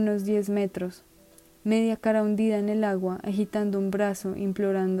 a unos 10 metros, media cara hundida en el agua, agitando un brazo,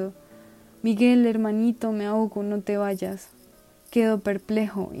 implorando, «Miguel, hermanito, me ahogo, no te vayas». Quedó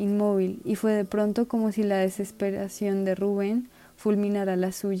perplejo, inmóvil, y fue de pronto como si la desesperación de Rubén fulminara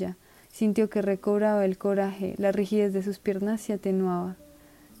la suya. Sintió que recobraba el coraje, la rigidez de sus piernas se atenuaba.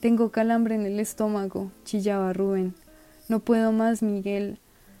 «Tengo calambre en el estómago», chillaba Rubén. «No puedo más, Miguel.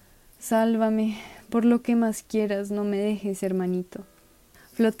 Sálvame, por lo que más quieras, no me dejes, hermanito».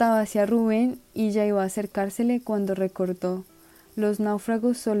 Flotaba hacia Rubén y ya iba a acercársele cuando recordó. Los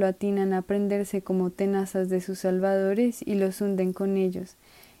náufragos solo atinan a prenderse como tenazas de sus salvadores y los hunden con ellos,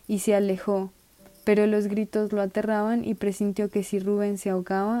 y se alejó, pero los gritos lo aterraban y presintió que si Rubén se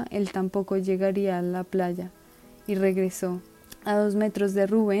ahogaba, él tampoco llegaría a la playa, y regresó. A 2 metros de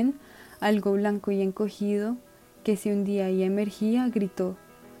Rubén, algo blanco y encogido, que se hundía y emergía, gritó,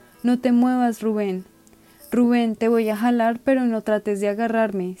 «No te muevas, Rubén. Rubén, te voy a jalar, pero no trates de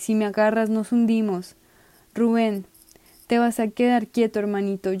agarrarme. Si me agarras nos hundimos. Rubén, te vas a quedar quieto,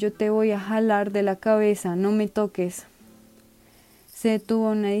 hermanito. Yo te voy a jalar de la cabeza. No me toques». Se detuvo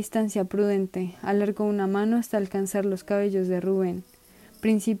a una distancia prudente, alargó una mano hasta alcanzar los cabellos de Rubén.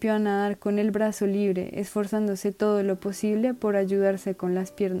 Principió a nadar con el brazo libre, esforzándose todo lo posible por ayudarse con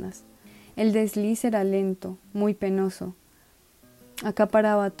las piernas. El desliz era lento, muy penoso.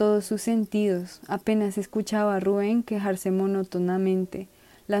 Acaparaba todos sus sentidos, apenas escuchaba a Rubén quejarse monótonamente,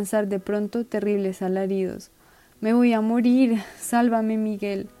 lanzar de pronto terribles alaridos. «¡Me voy a morir! ¡Sálvame,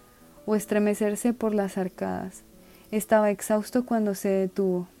 Miguel!» o estremecerse por las arcadas. Estaba exhausto cuando se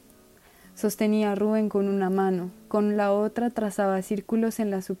detuvo. Sostenía a Rubén con una mano, con la otra trazaba círculos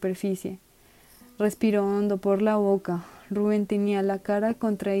en la superficie. Respiró hondo por la boca. Rubén tenía la cara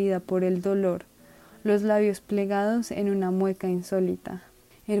contraída por el dolor, los labios plegados en una mueca insólita.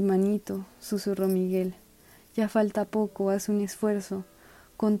 «Hermanito», susurró Miguel, «ya falta poco, haz un esfuerzo.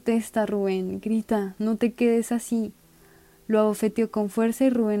 Contesta, Rubén, grita, no te quedes así». Lo abofeteó con fuerza y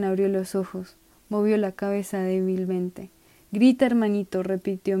Rubén abrió los ojos. Movió la cabeza débilmente. «Grita, hermanito»,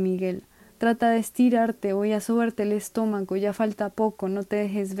 repitió Miguel. «Trata de estirarte, voy a sobarte el estómago, ya falta poco, no te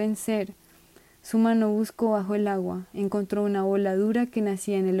dejes vencer». Su mano buscó bajo el agua, encontró una bola dura que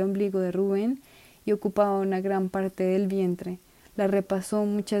nacía en el ombligo de Rubén y ocupaba una gran parte del vientre. La repasó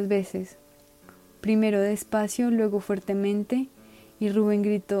muchas veces, primero despacio, luego fuertemente, y Rubén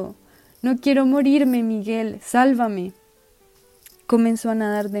gritó: «No quiero morirme, Miguel, sálvame». Comenzó a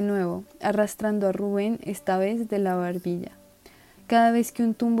nadar de nuevo, arrastrando a Rubén, esta vez de la barbilla. Cada vez que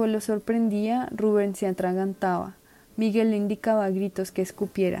un tumbo lo sorprendía, Rubén se atragantaba. Miguel le indicaba a gritos que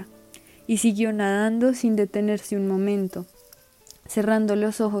escupiera, y siguió nadando sin detenerse un momento, cerrando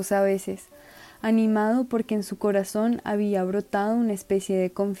los ojos a veces, animado porque en su corazón había brotado una especie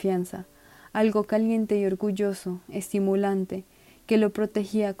de confianza, algo caliente y orgulloso, estimulante, que lo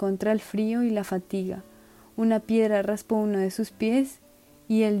protegía contra el frío y la fatiga. Una piedra raspó uno de sus pies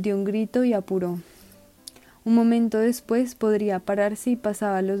y él dio un grito y apuró. Un momento después podría pararse y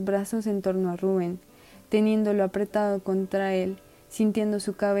pasaba los brazos en torno a Rubén, teniéndolo apretado contra él, sintiendo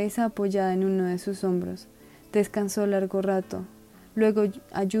su cabeza apoyada en uno de sus hombros. Descansó largo rato. Luego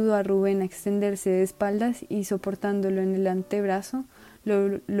ayudó a Rubén a extenderse de espaldas y, soportándolo en el antebrazo,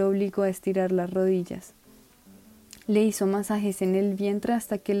 lo obligó a estirar las rodillas. Le hizo masajes en el vientre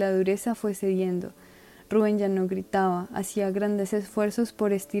hasta que la dureza fue cediendo. Rubén ya no gritaba, hacía grandes esfuerzos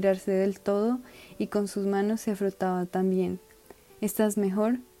por estirarse del todo y con sus manos se frotaba también. «¿Estás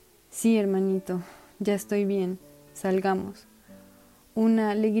mejor?» «Sí, hermanito, ya estoy bien. Salgamos».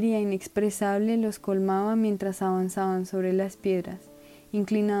 Una alegría inexpresable los colmaba mientras avanzaban sobre las piedras,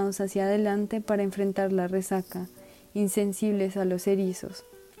 inclinados hacia adelante para enfrentar la resaca, insensibles a los erizos.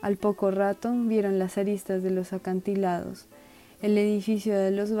 Al poco rato vieron las aristas de los acantilados, el edificio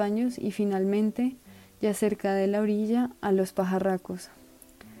de los baños y finalmente, ya cerca de la orilla, a los pajarracos,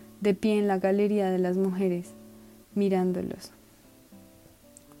 de pie en la galería de las mujeres, mirándolos.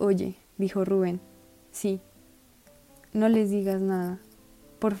 «Oye», dijo Rubén. «Sí». «No les digas nada.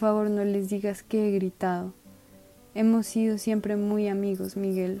 Por favor, no les digas que he gritado. Hemos sido siempre muy amigos,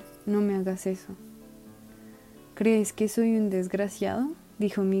 Miguel. No me hagas eso». «¿Crees que soy un desgraciado?»,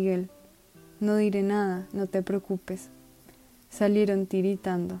 dijo Miguel. «No diré nada, no te preocupes». Salieron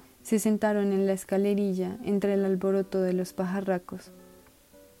tiritando. Se sentaron en la escalerilla, entre el alboroto de los pajarracos.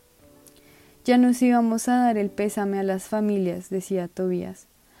 «Ya nos íbamos a dar el pésame a las familias», decía Tobías.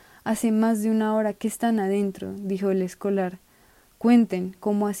 «Hace más de una hora que están adentro», dijo el escolar. «Cuenten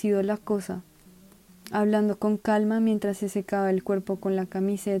cómo ha sido la cosa». Hablando con calma mientras se secaba el cuerpo con la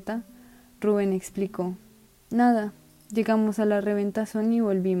camiseta, Rubén explicó: «Nada, llegamos a la reventazón y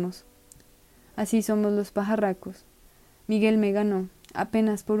volvimos. Así somos los pajarracos. Miguel me ganó,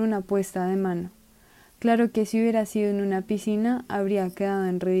 apenas por una puesta de mano. Claro que si hubiera sido en una piscina, habría quedado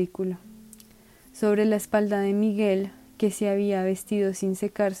en ridículo». Sobre la espalda de Miguel, que se había vestido sin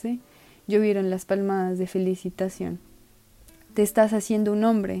secarse, llovieron las palmadas de felicitación. «Te estás haciendo un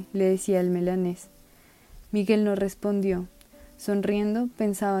hombre», le decía el milanés. Miguel no respondió. Sonriendo,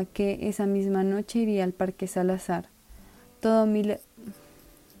 pensaba que esa misma noche iría al Parque Salazar.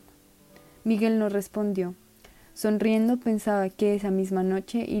 Miguel no respondió. Sonriendo, pensaba que esa misma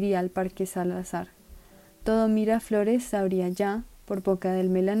noche iría al Parque Salazar. Todo Miraflores sabría ya, por boca del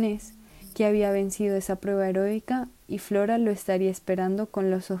milanés, que había vencido esa prueba heroica y Flora lo estaría esperando con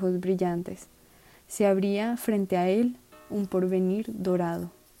los ojos brillantes. Se abría frente a él un porvenir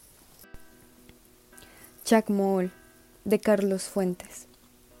dorado. Chac Mool, de Carlos Fuentes.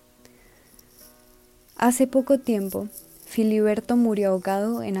 Hace poco tiempo, Filiberto murió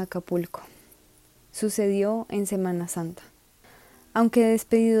ahogado en Acapulco. Sucedió en Semana Santa. Aunque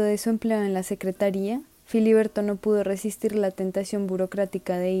despedido de su empleo en la secretaría, Filiberto no pudo resistir la tentación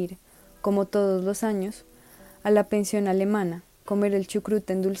burocrática de ir, como todos los años, a la pensión alemana, comer el chucrut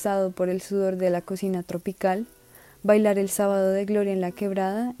endulzado por el sudor de la cocina tropical, bailar el sábado de gloria en la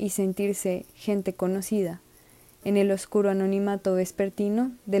quebrada y sentirse gente conocida en el oscuro anonimato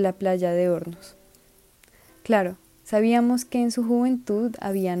vespertino de la playa de Hornos. Claro, sabíamos que en su juventud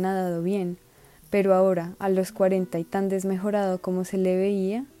había nadado bien, pero ahora, a los 40 y tan desmejorado como se le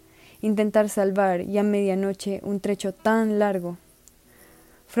veía, intentar salvar y a medianoche un trecho tan largo.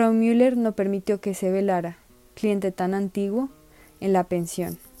 Frau Müller no permitió que se velara, cliente tan antiguo, en la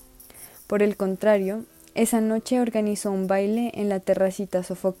pensión. Por el contrario, esa noche organizó un baile en la terracita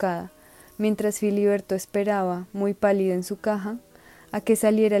sofocada, mientras Filiberto esperaba, muy pálido en su caja, a que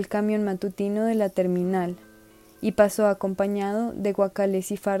saliera el camión matutino de la terminal, y pasó acompañado de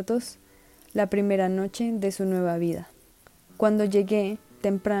guacales y fardos la primera noche de su nueva vida. Cuando llegué,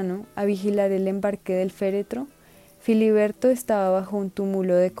 temprano, a vigilar el embarque del féretro, Filiberto estaba bajo un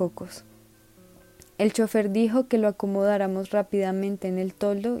túmulo de cocos. El chofer dijo que lo acomodáramos rápidamente en el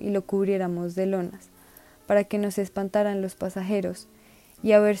toldo y lo cubriéramos de lonas, para que no se espantaran los pasajeros,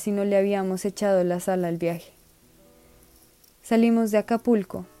 y a ver si no le habíamos echado la sal al viaje. Salimos de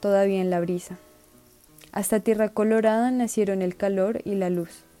Acapulco, todavía en la brisa. Hasta Tierra Colorada nacieron el calor y la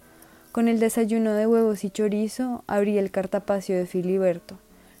luz. Con el desayuno de huevos y chorizo abrí el cartapacio de Filiberto,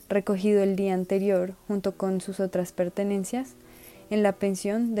 recogido el día anterior, junto con sus otras pertenencias, en la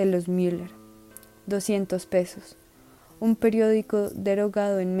pensión de los Müller. 200 pesos, un periódico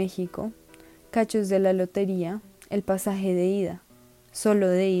derogado en México, cachos de la lotería, el pasaje de ida, solo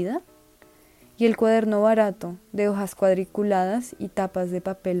de ida, y el cuaderno barato, de hojas cuadriculadas y tapas de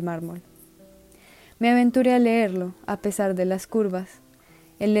papel mármol. Me aventuré a leerlo, a pesar de las curvas,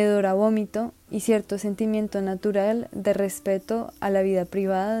 el hedor a vómito y cierto sentimiento natural de respeto a la vida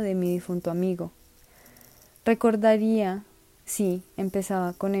privada de mi difunto amigo. Recordaría, sí,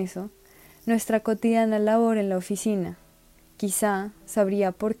 empezaba con eso, nuestra cotidiana labor en la oficina. Quizá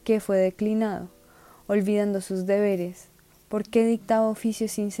sabría por qué fue declinado, olvidando sus deberes, por qué dictaba oficio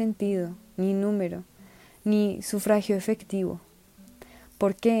sin sentido, ni número, ni sufragio efectivo.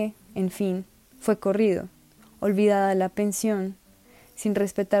 Por qué, en fin, fue corrido, olvidada la pensión, sin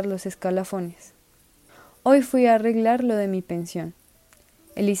respetar los escalafones. Hoy fui a arreglar lo de mi pensión.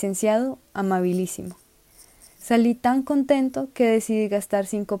 El licenciado, amabilísimo. Salí tan contento que decidí gastar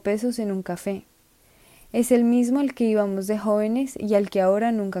 5 pesos en un café. Es el mismo al que íbamos de jóvenes y al que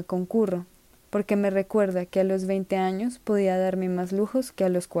ahora nunca concurro, porque me recuerda que a los 20 años podía darme más lujos que a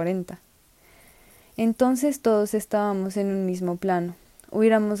los 40. Entonces todos estábamos en un mismo plano.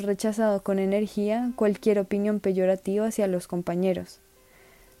 Hubiéramos rechazado con energía cualquier opinión peyorativa hacia los compañeros.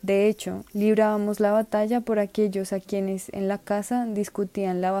 De hecho, librábamos la batalla por aquellos a quienes en la casa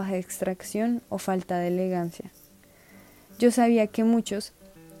discutían la baja extracción o falta de elegancia. Yo sabía que muchos,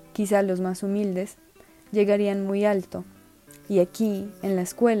 quizá los más humildes, llegarían muy alto, y aquí, en la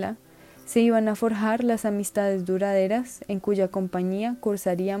escuela, se iban a forjar las amistades duraderas en cuya compañía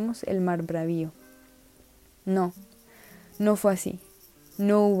cursaríamos el mar bravío. No, no fue así,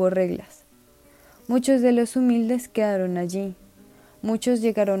 no hubo reglas. Muchos de los humildes quedaron allí. Muchos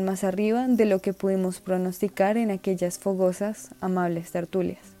llegaron más arriba de lo que pudimos pronosticar en aquellas fogosas, amables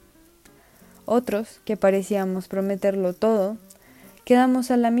tertulias. Otros, que parecíamos prometerlo todo, quedamos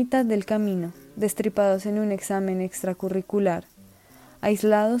a la mitad del camino, destripados en un examen extracurricular,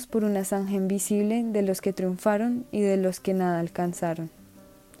 aislados por una zanja invisible de los que triunfaron y de los que nada alcanzaron.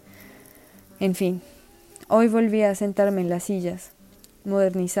 En fin, hoy volví a sentarme en las sillas,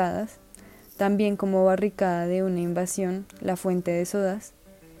 modernizadas, también como barricada de una invasión, la fuente de sodas,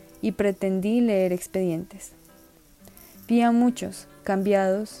 y pretendí leer expedientes. Vi a muchos,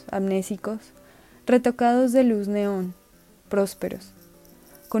 cambiados, amnésicos, retocados de luz neón, prósperos,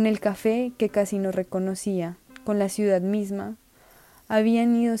 con el café que casi no reconocía, con la ciudad misma,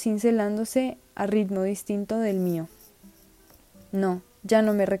 habían ido cincelándose a ritmo distinto del mío. No, ya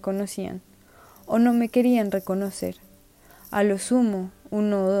no me reconocían, o no me querían reconocer. A lo sumo,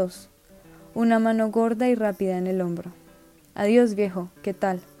 1 o 2, una mano gorda y rápida en el hombro. Adiós, viejo, ¿qué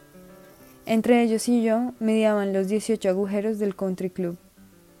tal? Entre ellos y yo mediaban los 18 agujeros del country club.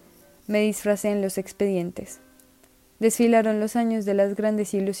 Me disfracé en los expedientes. Desfilaron los años de las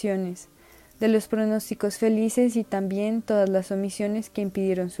grandes ilusiones, de los pronósticos felices y también todas las omisiones que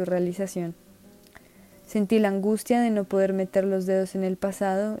impidieron su realización. Sentí la angustia de no poder meter los dedos en el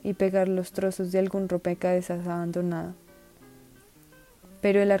pasado y pegar los trozos de algún rompecabezas abandonado.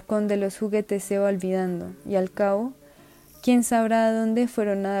 Pero el arcón de los juguetes se va olvidando, y al cabo, ¿quién sabrá a dónde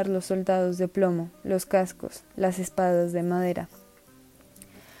fueron a dar los soldados de plomo, los cascos, las espadas de madera?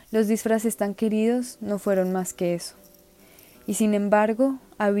 Los disfraces tan queridos no fueron más que eso. Y sin embargo,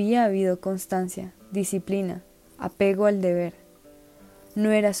 había habido constancia, disciplina, apego al deber,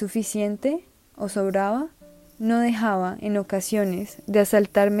 ¿No era suficiente o sobraba? No dejaba, en ocasiones, de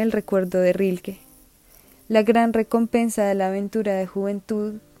asaltarme el recuerdo de Rilke. La gran recompensa de la aventura de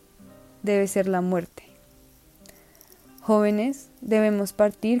juventud debe ser la muerte. Jóvenes, debemos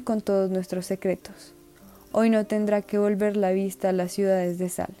partir con todos nuestros secretos. Hoy no tendrá que volver la vista a las ciudades de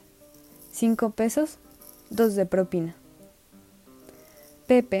sal. 5 pesos, 2 de propina.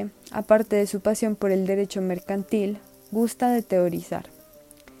 Pepe, aparte de su pasión por el derecho mercantil, gusta de teorizar.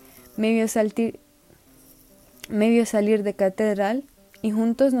 Me vio salir de catedral y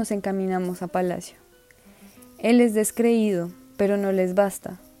juntos nos encaminamos a palacio. Él es descreído, pero no les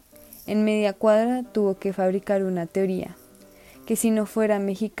basta. En media cuadra tuvo que fabricar una teoría, que si no fuera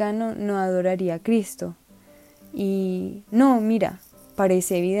mexicano no adoraría a Cristo. Y no, mira,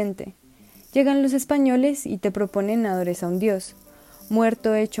 parece evidente. Llegan los españoles y te proponen adores a un dios,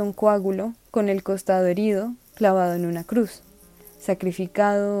 muerto hecho un coágulo, con el costado herido, clavado en una cruz,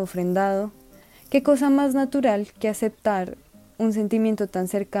 sacrificado, ofrendado. ¿Qué cosa más natural que aceptar un sentimiento tan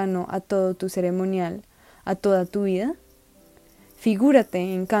cercano a todo tu ceremonial, a toda tu vida?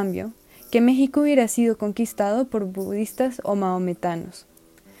 Figúrate, en cambio, que México hubiera sido conquistado por budistas o mahometanos.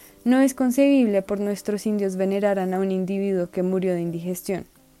 No es concebible por nuestros indios veneraran a un individuo que murió de indigestión.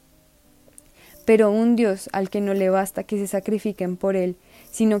 Pero un Dios al que no le basta que se sacrifiquen por él,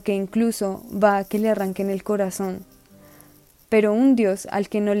 sino que incluso va a que le arranquen el corazón. Pero un Dios al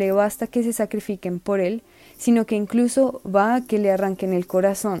que no le basta que se sacrifiquen por él, sino que incluso va a que le arranquen el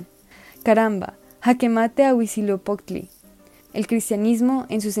corazón. Caramba, jaque mate a Huitzilopochtli. El cristianismo,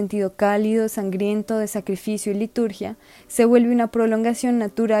 en su sentido cálido, sangriento, de sacrificio y liturgia, se vuelve una prolongación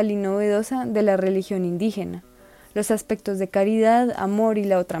natural y novedosa de la religión indígena. Los aspectos de caridad, amor y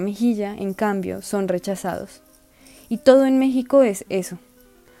la otra mejilla, en cambio, son rechazados. Y todo en México es eso.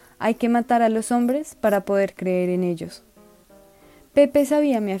 Hay que matar a los hombres para poder creer en ellos. Pepe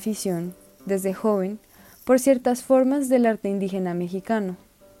sabía mi afición, desde joven, por ciertas formas del arte indígena mexicano.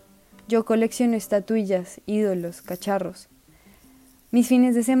 Yo colecciono estatuillas, ídolos, cacharros. Mis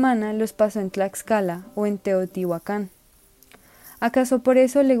fines de semana los paso en Tlaxcala o en Teotihuacán. ¿Acaso por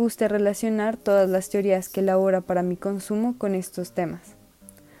eso le guste relacionar todas las teorías que elabora para mi consumo con estos temas?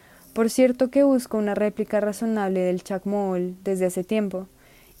 Por cierto que busco una réplica razonable del Chac Mool desde hace tiempo,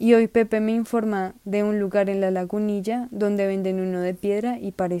 y hoy Pepe me informa de un lugar en la Lagunilla donde venden uno de piedra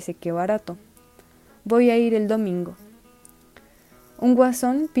y parece que barato. Voy a ir el domingo. Un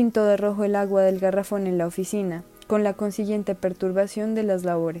guasón pintó de rojo el agua del garrafón en la oficina, con la consiguiente perturbación de las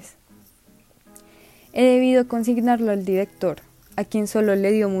labores. He debido consignarlo al director, a quien solo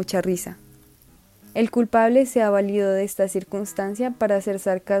le dio mucha risa. El culpable se ha valido de esta circunstancia para hacer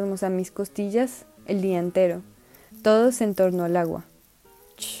sarcasmos a mis costillas el día entero, todos en torno al agua.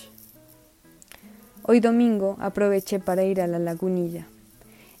 Hoy domingo aproveché para ir a la Lagunilla.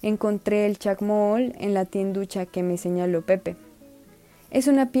 Encontré el Chac Mool en la tienducha que me señaló Pepe. Es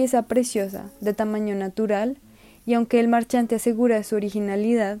una pieza preciosa, de tamaño natural, y aunque el marchante asegura su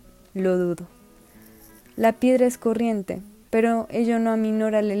originalidad, lo dudo. La piedra es corriente, pero ello no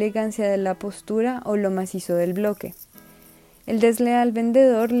aminora la elegancia de la postura o lo macizo del bloque. El desleal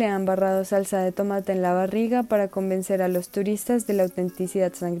vendedor le ha embarrado salsa de tomate en la barriga para convencer a los turistas de la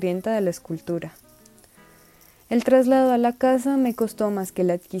autenticidad sangrienta de la escultura. El traslado a la casa me costó más que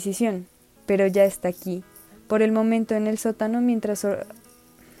la adquisición, pero ya está aquí, por el momento en el sótano mientras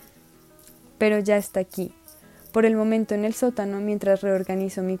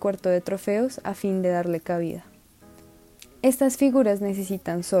reorganizo mi cuarto de trofeos a fin de darle cabida. Estas figuras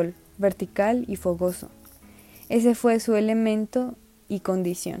necesitan sol, vertical y fogoso. Ese fue su elemento y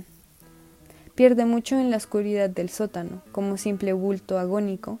condición. Pierde mucho en la oscuridad del sótano, como simple bulto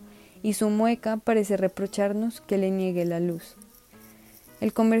agónico, y su mueca parece reprocharnos que le niegue la luz.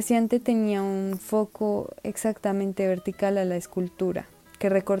 El comerciante tenía un foco exactamente vertical a la escultura, que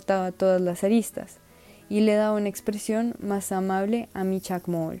recortaba todas las aristas, y le daba una expresión más amable a mi Chac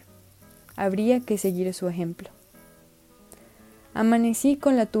Mool. Habría que seguir su ejemplo. Amanecí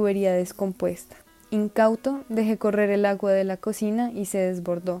con la tubería descompuesta. Incauto, dejé correr el agua de la cocina y se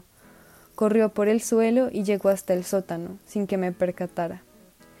desbordó. Corrió por el suelo y llegó hasta el sótano, sin que me percatara.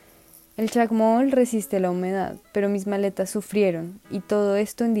 El Chac Mool resiste la humedad, pero mis maletas sufrieron, y todo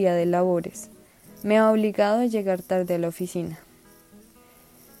esto en día de labores. Me ha obligado a llegar tarde a la oficina.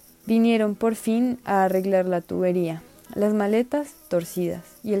 Vinieron por fin a arreglar la tubería, las maletas torcidas,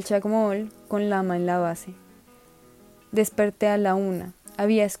 y el Chac Mool con lama en la base. Desperté a la 1.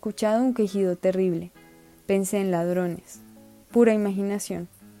 Había escuchado un quejido terrible. Pensé en ladrones. Pura imaginación.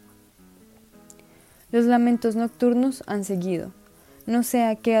 Los lamentos nocturnos han seguido. No sé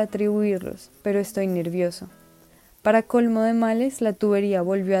a qué atribuirlos, pero estoy nervioso. Para colmo de males, la tubería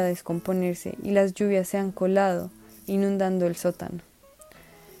volvió a descomponerse y las lluvias se han colado, inundando el sótano.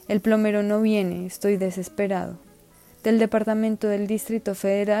 El plomero no viene, estoy desesperado. Del departamento del Distrito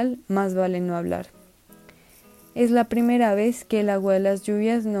Federal, más vale no hablar. Es la primera vez que el agua de las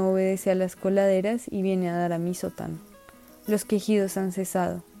lluvias no obedece a las coladeras y viene a dar a mi sótano. Los quejidos han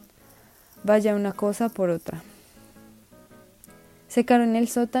cesado. Vaya una cosa por otra. Secaron el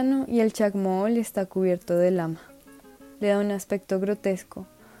sótano y el Chac Mool está cubierto de lama. Le da un aspecto grotesco,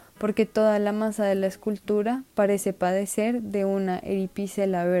 porque toda la masa de la escultura parece padecer de una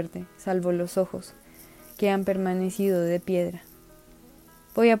eripicela verde, salvo los ojos, que han permanecido de piedra.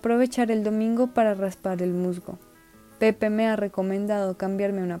 Voy a aprovechar el domingo para raspar el musgo. Pepe me ha recomendado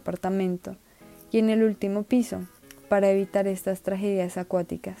cambiarme a un apartamento, y en el último piso, para evitar estas tragedias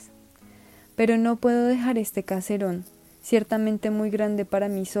acuáticas. Pero no puedo dejar este caserón, ciertamente muy grande para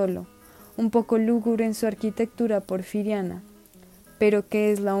mí solo, un poco lúgubre en su arquitectura porfiriana, pero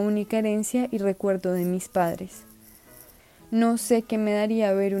que es la única herencia y recuerdo de mis padres. No sé qué me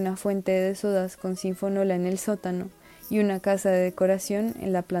daría ver una fuente de sodas con sinfonola en el sótano y una casa de decoración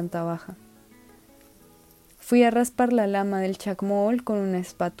en la planta baja. Fui a raspar la lama del Chac Mool con una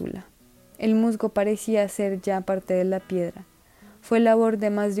espátula. El musgo parecía ser ya parte de la piedra. Fue labor de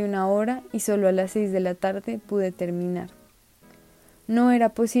más de una hora y solo a las 6 de la tarde pude terminar. No era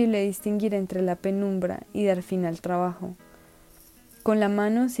posible distinguir entre la penumbra y dar fin al trabajo. Con la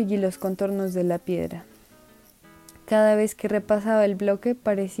mano seguí los contornos de la piedra. Cada vez que repasaba el bloque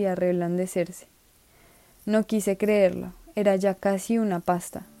parecía reblandecerse. No quise creerlo, era ya casi una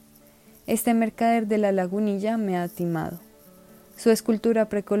pasta. Este mercader de la lagunilla me ha timado. Su escultura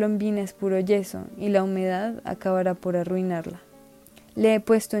precolombina es puro yeso y la humedad acabará por arruinarla. Le he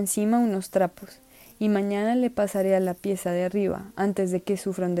puesto encima unos trapos y mañana le pasaré a la pieza de arriba antes de que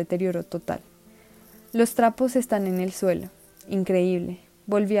sufra un deterioro total. Los trapos están en el suelo. Increíble.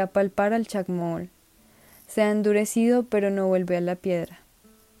 Volví a palpar al Chac Mool. Se ha endurecido, pero no vuelve a la piedra.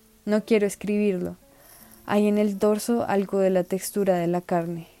 No quiero escribirlo. Hay en el dorso algo de la textura de la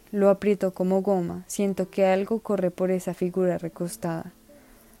carne. Lo aprieto como goma. Siento que algo corre por esa figura recostada.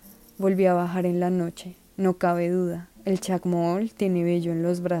 Volví a bajar en la noche. No cabe duda. El Chac Mool tiene vello en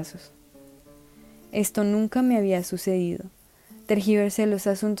los brazos. Esto nunca me había sucedido. Tergiversé los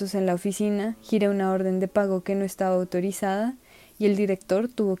asuntos en la oficina, giré una orden de pago que no estaba autorizada y el director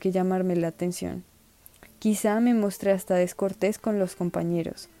tuvo que llamarme la atención. Quizá me mostré hasta descortés con los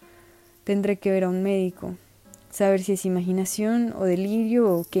compañeros. Tendré que ver a un médico, saber si es imaginación o delirio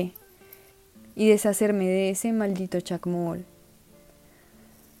o qué, y deshacerme de ese maldito Chac Mool.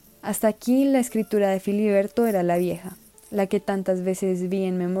 Hasta aquí la escritura de Filiberto era la vieja, la que tantas veces vi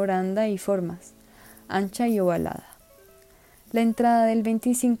en memoranda y formas, ancha y ovalada. La entrada del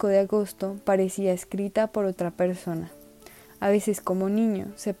 25 de agosto parecía escrita por otra persona, a veces como niño,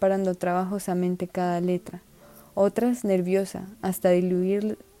 separando trabajosamente cada letra, otras nerviosa, hasta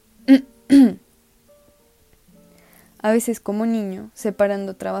diluir a veces como niño,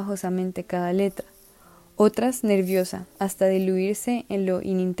 separando trabajosamente cada letra, otras nerviosa, hasta diluirse en lo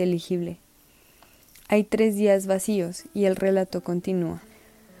ininteligible. Hay 3 días vacíos y el relato continúa.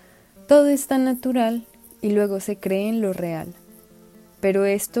 Todo es tan natural y luego se cree en lo real. Pero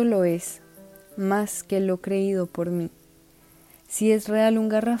esto lo es, más que lo creído por mí. Si es real un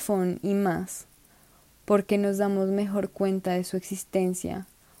garrafón y más, porque nos damos mejor cuenta de su existencia,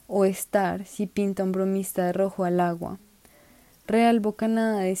 o estar si pinta un bromista de rojo al agua. Real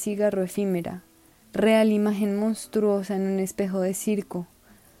bocanada de cigarro efímera, real imagen monstruosa en un espejo de circo.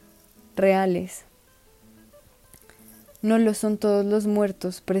 Reales. ¿No lo son todos los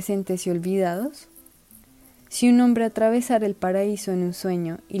muertos presentes y olvidados? Si un hombre atravesara el paraíso en un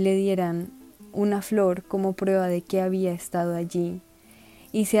sueño y le dieran una flor como prueba de que había estado allí,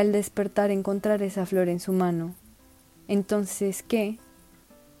 y si al despertar encontrara esa flor en su mano, entonces ¿qué?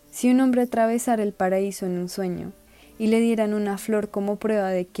 Si un hombre atravesara el paraíso en un sueño y le dieran una flor como prueba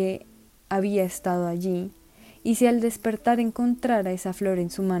de que había estado allí, y si al despertar encontrara esa flor en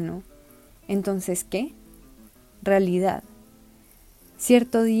su mano, entonces ¿qué? Realidad.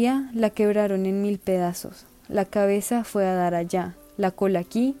 Cierto día la quebraron en 1000 pedazos. La cabeza fue a dar allá, la cola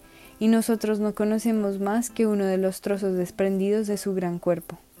aquí, y nosotros no conocemos más que uno de los trozos desprendidos de su gran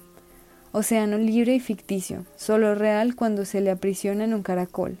cuerpo. Océano libre y ficticio, solo real cuando se le aprisiona en un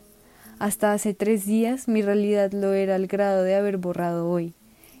caracol. Hasta hace 3 días mi realidad lo era al grado de haber borrado hoy.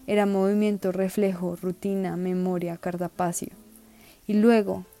 Era movimiento, reflejo, rutina, memoria, cartapacio. Y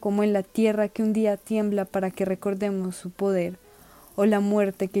luego, como en la tierra que un día tiembla para que recordemos su poder, o la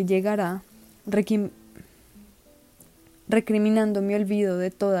muerte que llegará, recriminando mi olvido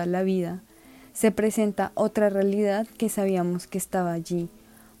de toda la vida, Se presenta otra realidad que sabíamos que estaba allí,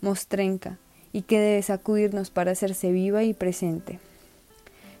 mostrenca, y que debe sacudirnos para hacerse viva y presente.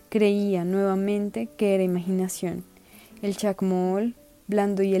 Creía nuevamente que era imaginación. El Chac Mool,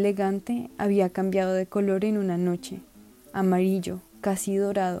 blando y elegante, había cambiado de color en una noche. Amarillo, casi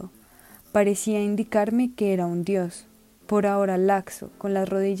dorado. Parecía indicarme que era un dios, por ahora laxo, con las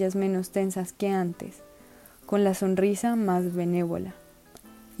rodillas menos tensas que antes, con la sonrisa más benévola.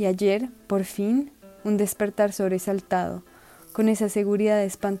 Y ayer, por fin, un despertar sobresaltado, con esa seguridad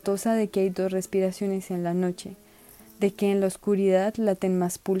espantosa de que hay 2 respiraciones en la noche, de que en la oscuridad laten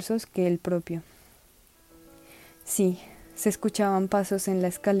más pulsos que el propio. Sí, se escuchaban pasos en la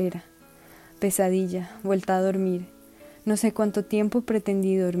escalera. Pesadilla, vuelta a dormir. No sé cuánto tiempo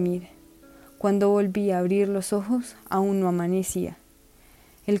pretendí dormir. Cuando volví a abrir los ojos, aún no amanecía.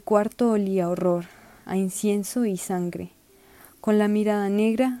 El cuarto olía a horror, a incienso y sangre. Con la mirada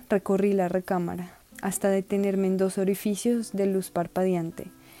negra recorrí la recámara, hasta detenerme en 2 orificios de luz parpadeante,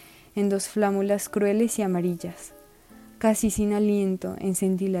 en 2 flámulas crueles y amarillas. Casi sin aliento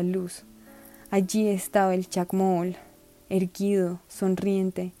encendí la luz. Allí estaba el Chac Mool, erguido,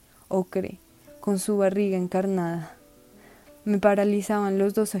 sonriente, ocre, con su barriga encarnada. Me paralizaban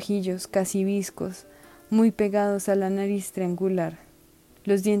los 2 ojillos casi viscos, muy pegados a la nariz triangular,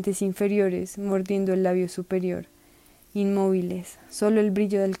 los dientes inferiores mordiendo el labio superior, inmóviles, solo el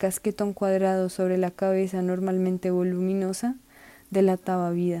brillo del casquetón cuadrado sobre la cabeza normalmente voluminosa delataba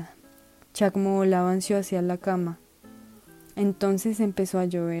vida. Chac Mool avanzó hacia la cama. Entonces empezó a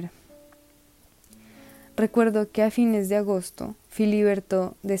llover. Recuerdo que a fines de agosto,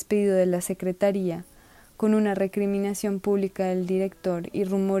 Filiberto, despedido de la secretaría, con una recriminación pública del director y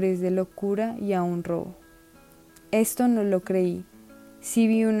rumores de locura y aún robo. Esto no lo creí. Sí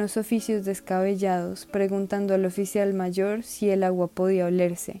vi unos oficios descabellados preguntando al oficial mayor si el agua podía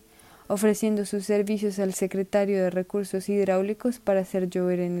olerse, ofreciendo sus servicios al secretario de Recursos Hidráulicos para hacer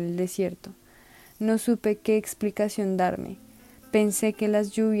llover en el desierto. No supe qué explicación darme. Pensé que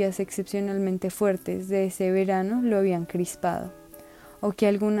las lluvias excepcionalmente fuertes de ese verano lo habían crispado, o que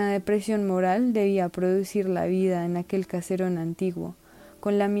alguna depresión moral debía producir la vida en aquel caserón antiguo,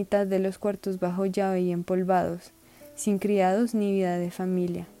 con la mitad de los cuartos bajo llave y empolvados, sin criados ni vida de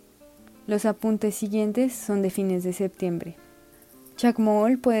familia. Los apuntes siguientes son de fines de septiembre. Chac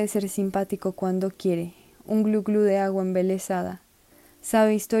Mool puede ser simpático cuando quiere, un glu glu de agua embelesada.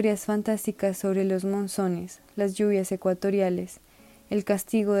 Sabe historias fantásticas sobre los monzones, las lluvias ecuatoriales, el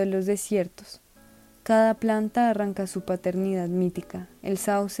castigo de los desiertos. Cada planta arranca su paternidad mítica, el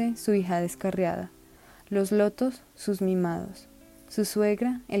sauce su hija descarriada, los lotos sus mimados, su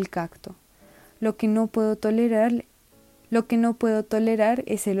suegra el cacto. Lo que no puedo tolerar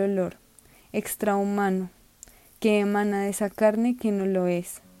es el olor extrahumano que emana de esa carne que no lo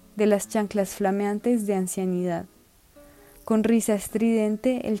es, de las chanclas flameantes de ancianidad. Con risa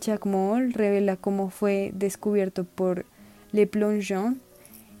estridente, el Chac Mool revela cómo fue descubierto por Le Plongeon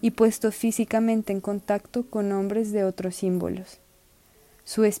y puesto físicamente en contacto con hombres de otros símbolos.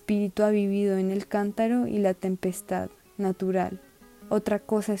 Su espíritu ha vivido en el cántaro y la tempestad natural. Otra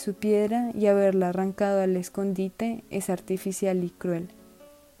cosa es su piedra y haberla arrancado al escondite es artificial y cruel.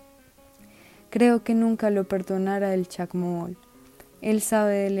 Creo que nunca lo perdonará el Chac Mool. Él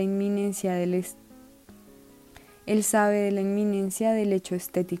sabe de la inminencia del hecho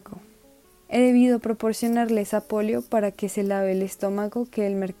estético. He debido proporcionarle sapolio para que se lave el estómago que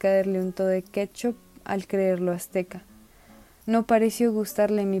el mercader le untó de ketchup al creerlo azteca. No pareció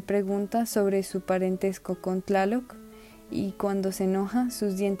gustarle mi pregunta sobre su parentesco con Tlaloc, y cuando se enoja,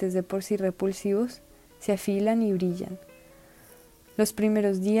 sus dientes de por sí repulsivos se afilan y brillan. Los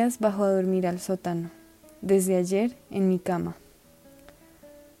primeros días bajó a dormir al sótano, desde ayer en mi cama.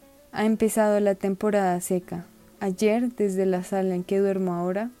 Ha empezado la temporada seca. Ayer, desde la sala en que duermo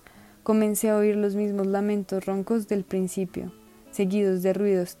ahora, comencé a oír los mismos lamentos roncos del principio, seguidos de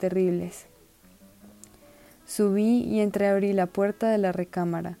ruidos terribles. Subí y entreabrí la puerta de la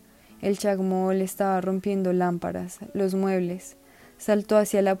recámara. El Chac Mool estaba rompiendo lámparas, los muebles. Saltó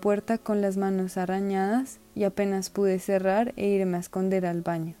hacia la puerta con las manos arañadas y apenas pude cerrar e irme a esconder al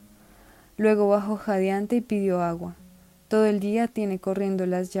baño. Luego bajó jadeante y pidió agua. Todo el día tiene corriendo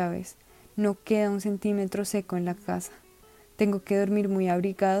las llaves. No queda un centímetro seco en la casa. Tengo que dormir muy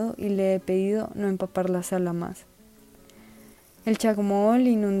abrigado y le he pedido no empapar la sala más. El Chac Mool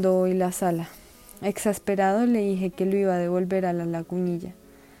inundó hoy la sala. Exasperado le dije que lo iba a devolver a la lagunilla.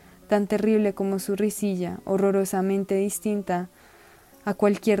 Tan terrible como su risilla, horrorosamente distinta a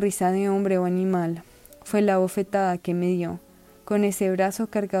cualquier risa de hombre o animal, fue la bofetada que me dio, con ese brazo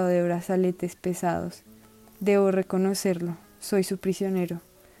cargado de brazaletes pesados. Debo reconocerlo, soy su prisionero.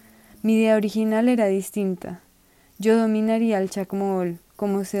 Mi idea original era distinta. Yo dominaría al Chac Mool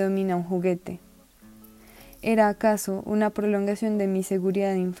como se domina un juguete. Era acaso una prolongación de mi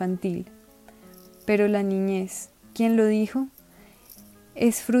seguridad infantil. Pero la niñez, ¿quién lo dijo?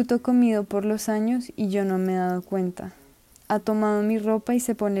 Es fruto comido por los años y yo no me he dado cuenta. Ha tomado mi ropa y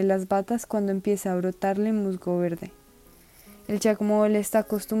se pone las batas cuando empieza a brotarle musgo verde. El Chac Mool está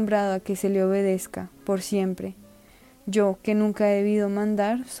acostumbrado a que se le obedezca, por siempre. Yo, que nunca he debido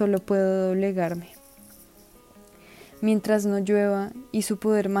mandar, solo puedo doblegarme. Mientras no llueva y su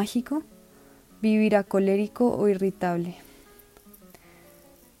poder mágico, vivirá colérico o irritable.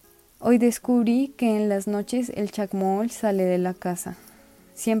 Hoy descubrí que en las noches el Chac Mool sale de la casa.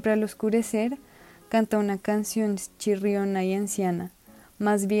 Siempre al oscurecer, canta una canción chirriona y anciana,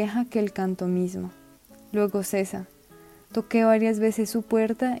 más vieja que el canto mismo. Luego cesa. Toqué varias veces su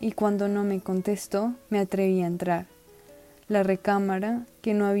puerta y cuando no me contestó, me atreví a entrar. La recámara,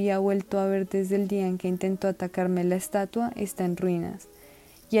 que no había vuelto a ver desde el día en que intentó atacarme la estatua, está en ruinas,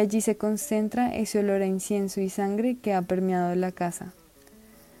 y allí se concentra ese olor a incienso y sangre que ha permeado la casa.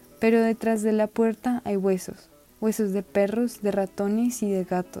 Pero detrás de la puerta hay huesos de perros, de ratones y de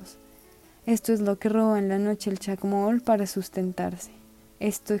gatos. Esto es lo que roba en la noche el Chac Mool para sustentarse.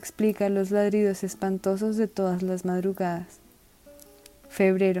 Esto explica los ladridos espantosos de todas las madrugadas.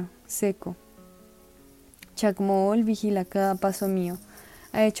 Febrero, seco. Chac Mool vigila cada paso mío.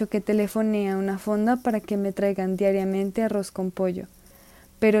 Ha hecho que telefonee a una fonda para que me traigan diariamente arroz con pollo.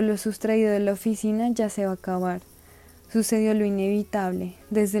 Pero lo sustraído de la oficina ya se va a acabar. Sucedió lo inevitable.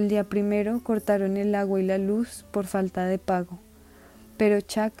 Desde el día primero cortaron el agua y la luz por falta de pago. Pero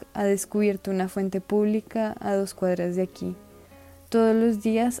Chac ha descubierto una fuente pública a 2 cuadras de aquí. Todos los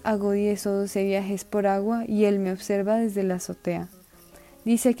días hago 10 o 12 viajes por agua y él me observa desde la azotea.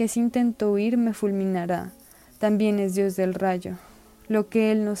 Dice que si intento huir me fulminará. También es Dios del rayo. Lo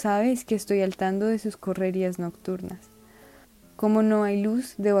que él no sabe es que estoy al tanto de sus correrías nocturnas. Como no hay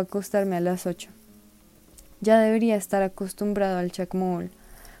luz, debo acostarme a las 8. Ya debería estar acostumbrado al Chac Mool,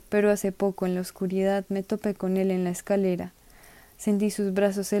 pero hace poco en la oscuridad me topé con él en la escalera. Sentí sus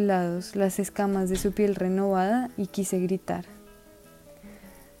brazos helados, las escamas de su piel renovada y quise gritar.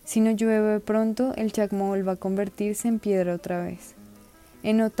 Si no llueve pronto, el Chac Mool va a convertirse en piedra otra vez.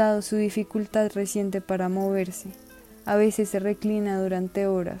 He notado su dificultad reciente para moverse. A veces se reclina durante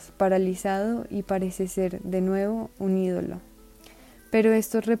horas, paralizado y parece ser, de nuevo, un ídolo. Pero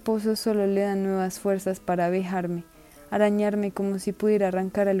estos reposos solo le dan nuevas fuerzas para abejarme, arañarme como si pudiera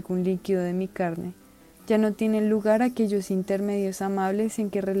arrancar algún líquido de mi carne. Ya no tienen lugar aquellos intermedios amables en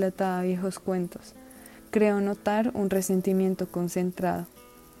que relataba viejos cuentos. Creo notar un resentimiento concentrado.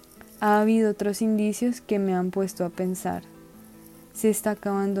 Ha habido otros indicios que me han puesto a pensar. Se está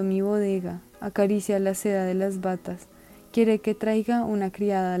acabando mi bodega, acaricia la seda de las batas, quiere que traiga una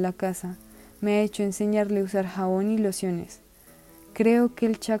criada a la casa, me ha hecho enseñarle a usar jabón y lociones. Creo que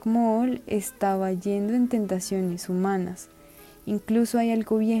el Chac Mool estaba yendo en tentaciones humanas. Incluso hay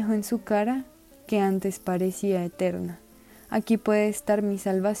algo viejo en su cara que antes parecía eterna. Aquí puede estar mi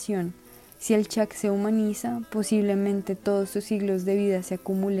salvación. Si el Chac se humaniza, posiblemente todos sus siglos de vida se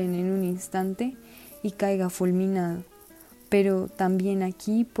acumulen en un instante y caiga fulminado. Pero también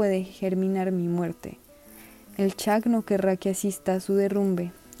aquí puede germinar mi muerte. El Chac no querrá que asista a su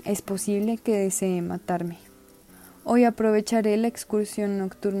derrumbe. Es posible que desee matarme. Hoy aprovecharé la excursión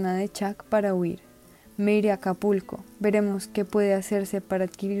nocturna de Chac para huir. Me iré a Acapulco. Veremos qué puede hacerse para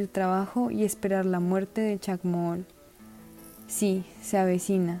adquirir trabajo y esperar la muerte de Chac Mool. Sí, se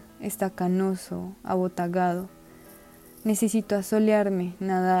avecina. Está canoso, abotagado. Necesito asolearme,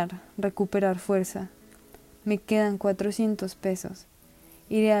 nadar, recuperar fuerza. Me quedan 400 pesos.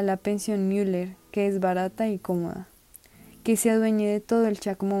 Iré a la pensión Müller, que es barata y cómoda. Que se adueñe de todo el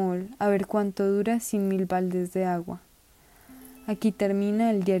Chac Mool, a ver cuánto dura sin 1000 baldes de agua. Aquí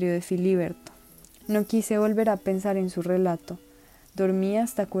termina el diario de Filiberto. No quise volver a pensar en su relato. Dormí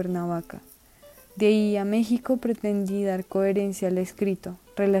hasta Cuernavaca. De ahí a México pretendí dar coherencia al escrito,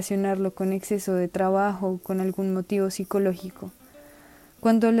 relacionarlo con exceso de trabajo, con algún motivo psicológico.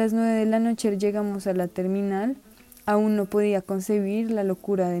 Cuando a las 9 de la noche llegamos a la terminal, aún no podía concebir la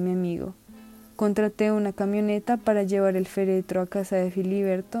locura de mi amigo. Contraté una camioneta para llevar el féretro a casa de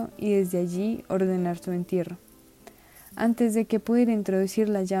Filiberto y desde allí ordenar su entierro. Antes de que pudiera introducir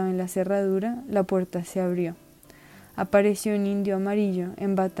la llave en la cerradura, la puerta se abrió. Apareció un indio amarillo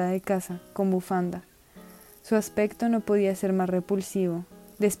en bata de caza, con bufanda. Su aspecto no podía ser más repulsivo.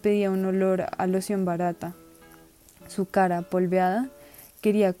 Despedía un olor a loción barata. Su cara, polveada,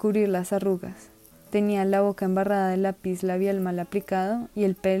 quería cubrir las arrugas. Tenía la boca embarrada de lápiz labial mal aplicado y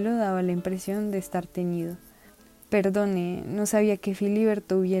el pelo daba la impresión de estar teñido. Perdone, no sabía que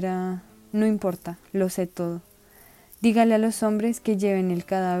Filiberto hubiera... No importa, lo sé todo. Dígale a los hombres que lleven el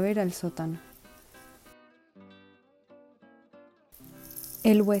cadáver al sótano.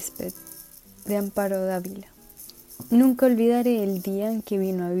 El huésped, de Amparo Dávila. Nunca olvidaré el día en que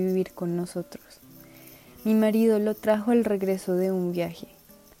vino a vivir con nosotros. Mi marido lo trajo al regreso de un viaje.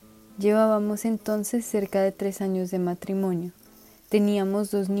 Llevábamos entonces cerca de 3 años de matrimonio.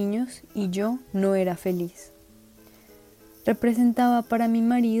 Teníamos 2 niños y yo no era feliz. Representaba para mi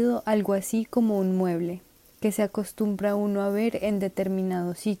marido algo así como un mueble, que se acostumbra uno a ver en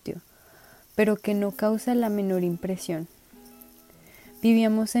determinado sitio, pero que no causa la menor impresión.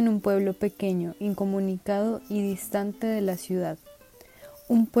 Vivíamos en un pueblo pequeño, incomunicado y distante de la ciudad.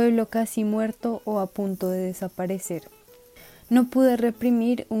 Un pueblo casi muerto o a punto de desaparecer. No pude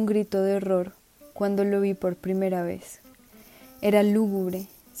reprimir un grito de horror cuando lo vi por primera vez. Era lúgubre,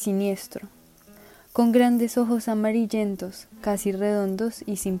 siniestro, con grandes ojos amarillentos, casi redondos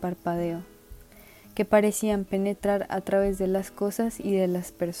y sin parpadeo, que parecían penetrar a través de las cosas y de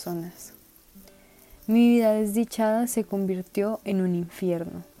las personas. Mi vida desdichada se convirtió en un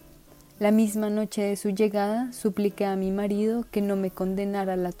infierno. La misma noche de su llegada, supliqué a mi marido que no me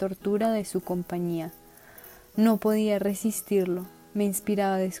condenara a la tortura de su compañía. No podía resistirlo, me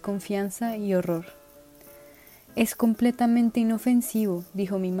inspiraba desconfianza y horror. «Es completamente inofensivo»,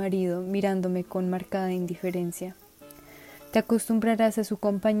 dijo mi marido, mirándome con marcada indiferencia. «Te acostumbrarás a su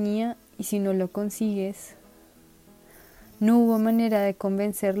compañía y si no lo consigues...» No hubo manera de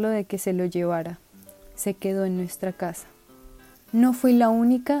convencerlo de que se lo llevara. Se quedó en nuestra casa. No fui la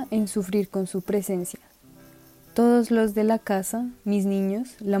única en sufrir con su presencia. Todos los de la casa, mis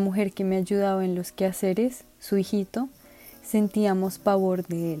niños, la mujer que me ayudaba en los quehaceres, su hijito, sentíamos pavor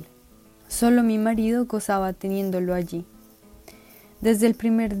de él. Solo mi marido gozaba teniéndolo allí. Desde el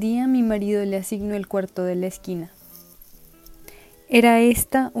primer día mi marido le asignó el cuarto de la esquina. Era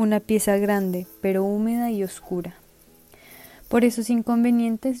esta una pieza grande, pero húmeda y oscura. Por esos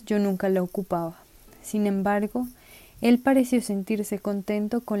inconvenientes yo nunca la ocupaba. Sin embargo, él pareció sentirse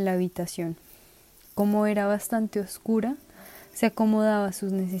contento con la habitación. Como era bastante oscura, se acomodaba a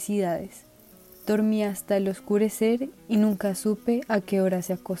sus necesidades. Dormía hasta el oscurecer y nunca supe a qué hora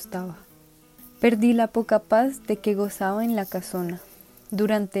se acostaba. Perdí la poca paz de que gozaba en la casona.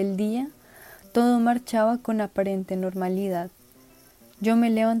 Durante el día, todo marchaba con aparente normalidad. Yo me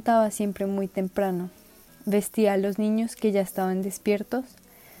levantaba siempre muy temprano. Vestía a los niños que ya estaban despiertos,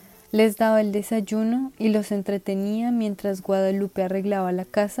 les daba el desayuno y los entretenía mientras Guadalupe arreglaba la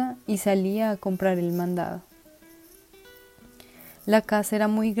casa y salía a comprar el mandado. La casa era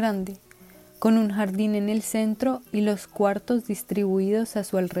muy grande, con un jardín en el centro y los cuartos distribuidos a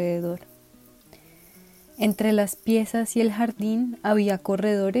su alrededor. Entre las piezas y el jardín había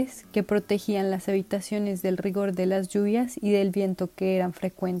corredores que protegían las habitaciones del rigor de las lluvias y del viento que eran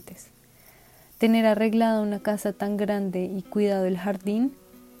frecuentes. Tener arreglada una casa tan grande y cuidado el jardín,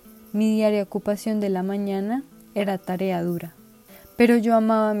 mi diaria ocupación de la mañana, era tarea dura. Pero yo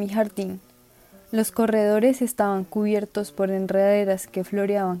amaba mi jardín. Los corredores estaban cubiertos por enredaderas que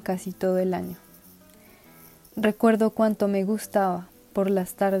floreaban casi todo el año. Recuerdo cuánto me gustaba, por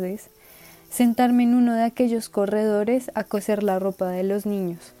las tardes, sentarme en uno de aquellos corredores a coser la ropa de los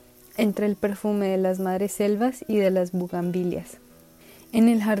niños, entre el perfume de las madreselvas y de las bugambilias. En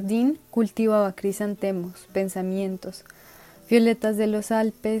el jardín cultivaba crisantemos, pensamientos, violetas de los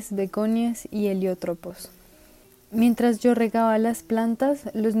Alpes, begonias y heliotropos. Mientras yo regaba las plantas,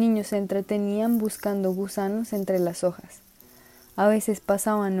 los niños se entretenían buscando gusanos entre las hojas. A veces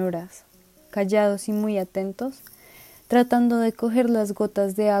pasaban horas, callados y muy atentos, tratando de coger las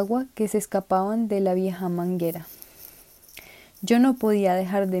gotas de agua que se escapaban de la vieja manguera. Yo no podía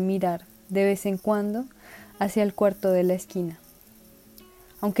dejar de mirar, de vez en cuando, hacia el cuarto de la esquina.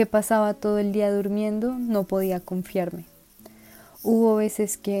 Aunque pasaba todo el día durmiendo, no podía confiarme. Hubo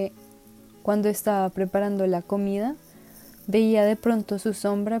veces que, cuando estaba preparando la comida, veía de pronto su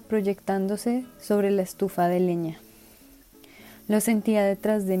sombra proyectándose sobre la estufa de leña. Lo sentía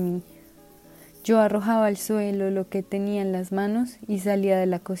detrás de mí. Yo arrojaba al suelo lo que tenía en las manos y salía de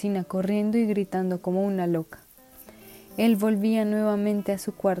la cocina corriendo y gritando como una loca. Él volvía nuevamente a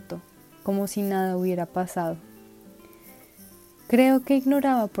su cuarto, como si nada hubiera pasado. Creo que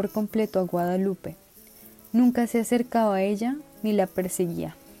ignoraba por completo a Guadalupe. Nunca se acercaba a ella ni la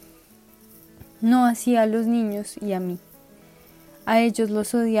perseguía. No hacía a los niños y a mí. A ellos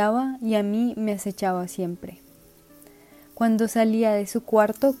los odiaba y a mí me acechaba siempre. Cuando salía de su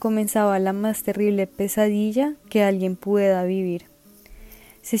cuarto comenzaba la más terrible pesadilla que alguien pueda vivir.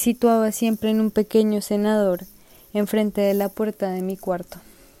 Se situaba siempre en un pequeño cenador, enfrente de la puerta de mi cuarto.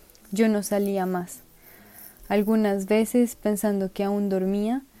 Yo no salía más. Algunas veces, pensando que aún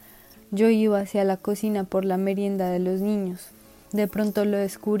dormía, yo iba hacia la cocina por la merienda de los niños. De pronto lo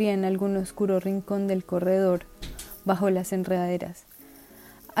descubría en algún oscuro rincón del corredor, bajo las enredaderas.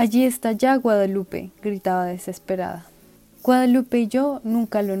 «Allí está ya Guadalupe», gritaba desesperada. Guadalupe y yo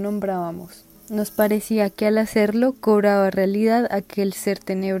nunca lo nombrábamos. Nos parecía que al hacerlo cobraba realidad aquel ser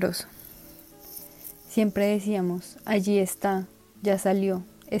tenebroso. Siempre decíamos: «Allí está, ya salió,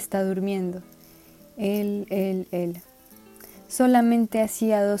 está durmiendo». Él. Solamente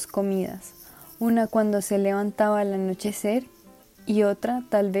hacía 2 comidas, una cuando se levantaba al anochecer y otra,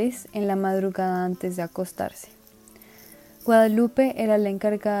 tal vez, en la madrugada antes de acostarse. Guadalupe era la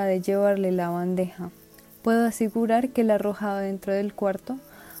encargada de llevarle la bandeja. Puedo asegurar que la arrojaba dentro del cuarto,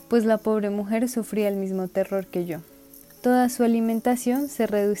 pues la pobre mujer sufría el mismo terror que yo. Toda su alimentación se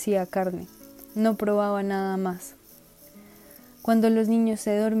reducía a carne, no probaba nada más. Cuando los niños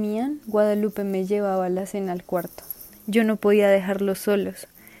se dormían, Guadalupe me llevaba la cena al cuarto. Yo no podía dejarlos solos,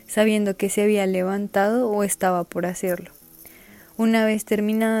 sabiendo que se había levantado o estaba por hacerlo. Una vez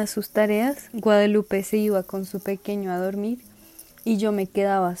terminadas sus tareas, Guadalupe se iba con su pequeño a dormir y yo me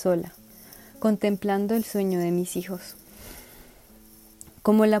quedaba sola, contemplando el sueño de mis hijos.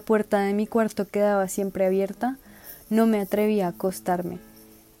 Como la puerta de mi cuarto quedaba siempre abierta, no me atrevía a acostarme,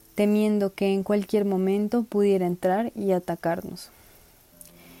 temiendo que en cualquier momento pudiera entrar y atacarnos.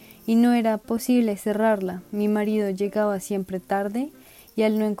 Y no era posible cerrarla. Mi marido llegaba siempre tarde y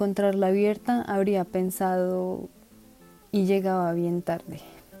al no encontrarla abierta habría pensado, y llegaba bien tarde,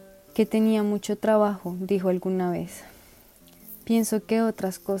 que tenía mucho trabajo, dijo alguna vez. Pienso que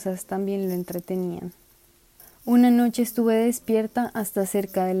otras cosas también lo entretenían. Una noche estuve despierta hasta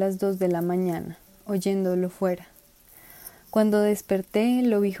cerca de las 2 de la mañana, oyéndolo fuera. Cuando desperté,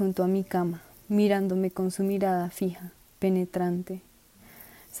 lo vi junto a mi cama, mirándome con su mirada fija, penetrante.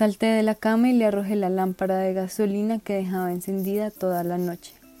 Salté de la cama y le arrojé la lámpara de gasolina que dejaba encendida toda la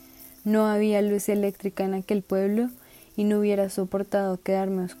noche. No había luz eléctrica en aquel pueblo y no hubiera soportado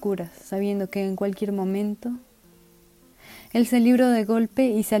quedarme a oscuras, sabiendo que en cualquier momento... Él se libró de golpe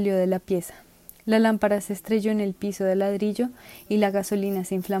y salió de la pieza. La lámpara se estrelló en el piso de ladrillo y la gasolina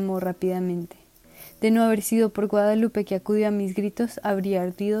se inflamó rápidamente. De no haber sido por Guadalupe que acudió a mis gritos, habría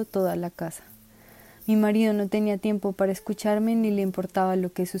ardido toda la casa. Mi marido no tenía tiempo para escucharme ni le importaba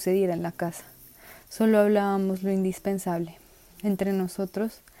lo que sucediera en la casa. Solo hablábamos lo indispensable. Entre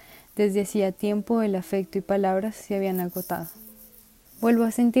nosotros, desde hacía tiempo, el afecto y palabras se habían agotado. Vuelvo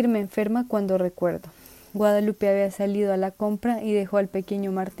a sentirme enferma cuando recuerdo. Guadalupe había salido a la compra y dejó al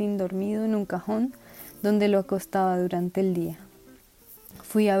pequeño Martín dormido en un cajón donde lo acostaba durante el día.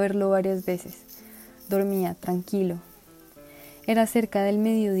 Fui a verlo varias veces. Dormía tranquilo. Era cerca del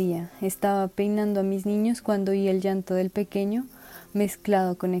mediodía. Estaba peinando a mis niños cuando oí el llanto del pequeño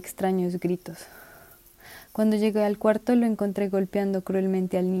mezclado con extraños gritos. Cuando llegué al cuarto lo encontré golpeando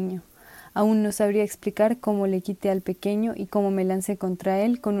cruelmente al niño. Aún no sabría explicar cómo le quité al pequeño y cómo me lancé contra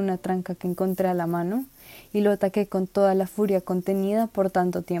él con una tranca que encontré a la mano y lo ataqué con toda la furia contenida por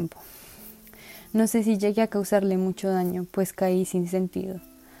tanto tiempo. No sé si llegué a causarle mucho daño, pues caí sin sentido.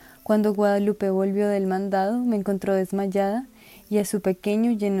 Cuando Guadalupe volvió del mandado, me encontró desmayada y a su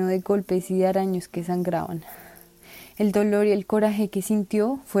pequeño lleno de golpes y de araños que sangraban. El dolor y el coraje que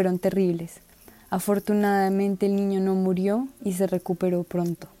sintió fueron terribles. Afortunadamente el niño no murió y se recuperó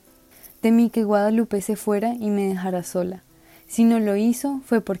pronto. Temí que Guadalupe se fuera y me dejara sola. Si no lo hizo,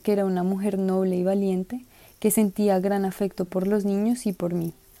 fue porque era una mujer noble y valiente, que sentía gran afecto por los niños y por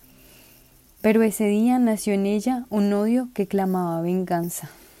mí. Pero ese día nació en ella un odio que clamaba venganza.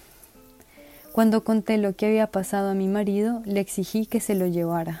 Cuando conté lo que había pasado a mi marido, le exigí que se lo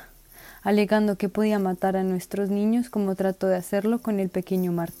llevara, alegando que podía matar a nuestros niños como trató de hacerlo con el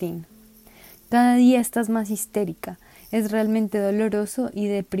pequeño Martín. Cada día estás más histérica. Es realmente doloroso y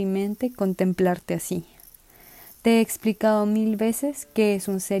deprimente contemplarte así. Te he explicado 1000 veces que es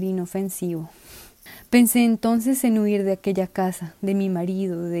un ser inofensivo. Pensé entonces en huir de aquella casa, de mi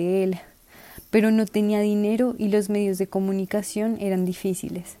marido, de él, pero no tenía dinero y los medios de comunicación eran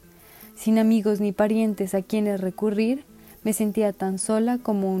difíciles. Sin amigos ni parientes a quienes recurrir, me sentía tan sola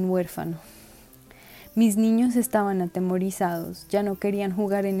como un huérfano. Mis niños estaban atemorizados, ya no querían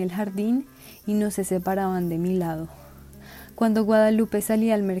jugar en el jardín y no se separaban de mi lado. Cuando Guadalupe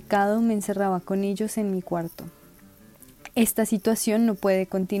salía al mercado, me encerraba con ellos en mi cuarto. Esta situación no puede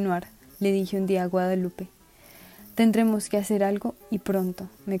continuar, le dije un día a Guadalupe. Tendremos que hacer algo y pronto,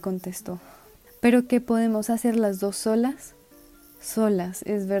 me contestó. ¿Pero qué podemos hacer las dos solas? Solas,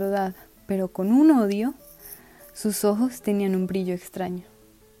 es verdad, pero con un odio. Sus ojos tenían un brillo extraño.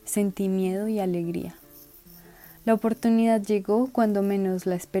 Sentí miedo y alegría. La oportunidad llegó cuando menos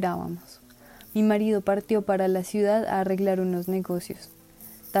la esperábamos. Mi marido partió para la ciudad a arreglar unos negocios.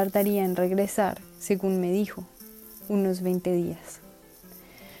 Tardaría en regresar, según me dijo, unos 20 días.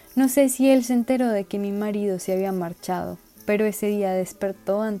 No sé si él se enteró de que mi marido se había marchado, pero ese día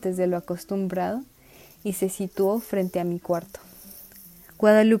despertó antes de lo acostumbrado y se situó frente a mi cuarto.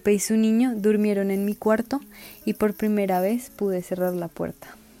 Guadalupe y su niño durmieron en mi cuarto y por primera vez pude cerrar la puerta.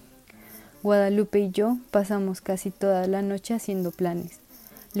 Guadalupe y yo pasamos casi toda la noche haciendo planes.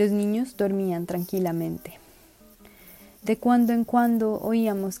 Los niños dormían tranquilamente. De cuando en cuando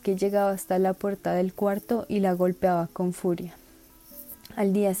oíamos que llegaba hasta la puerta del cuarto y la golpeaba con furia.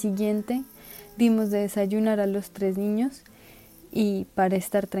 Al día siguiente dimos de desayunar a los 3 niños y, para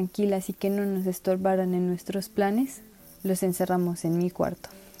estar tranquilas y que no nos estorbaran en nuestros planes, los encerramos en mi cuarto.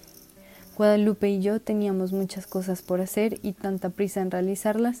 Guadalupe y yo teníamos muchas cosas por hacer y tanta prisa en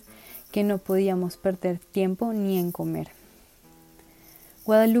realizarlas que no podíamos perder tiempo ni en comer.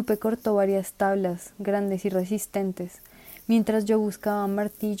 Guadalupe cortó varias tablas grandes y resistentes, mientras yo buscaba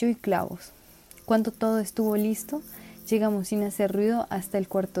martillo y clavos. Cuando todo estuvo listo, llegamos sin hacer ruido hasta el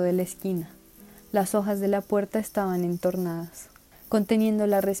cuarto de la esquina. Las hojas de la puerta estaban entornadas. Conteniendo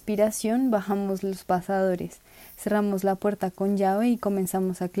la respiración, bajamos los pasadores, cerramos la puerta con llave y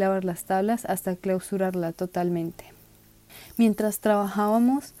comenzamos a clavar las tablas hasta clausurarla totalmente. Mientras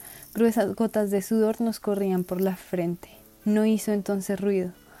trabajábamos, gruesas gotas de sudor nos corrían por la frente. No hizo entonces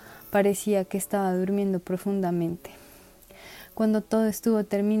ruido. Parecía que estaba durmiendo profundamente. Cuando todo estuvo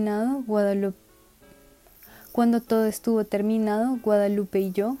terminado, Guadalupe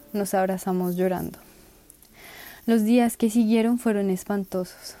y yo nos abrazamos llorando. Los días que siguieron fueron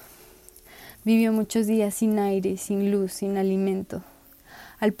espantosos. Vivió muchos días sin aire, sin luz, sin alimento.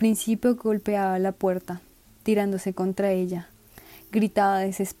 Al principio golpeaba la puerta, tirándose contra ella. Gritaba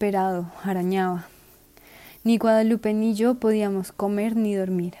desesperado, arañaba. Ni Guadalupe ni yo podíamos comer ni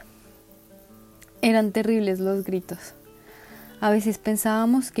dormir. Eran terribles los gritos. A veces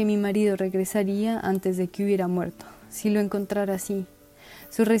pensábamos que mi marido regresaría antes de que hubiera muerto, si lo encontrara así.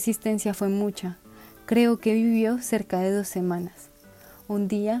 Su resistencia fue mucha. Creo que vivió cerca de 2 semanas. Un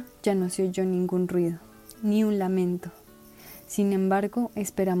día ya no se oyó ningún ruido, ni un lamento. Sin embargo,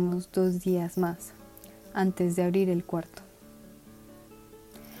 esperamos 2 días más, antes de abrir el cuarto.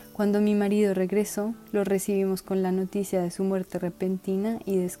 Cuando mi marido regresó, lo recibimos con la noticia de su muerte repentina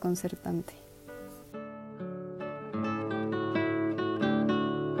y desconcertante.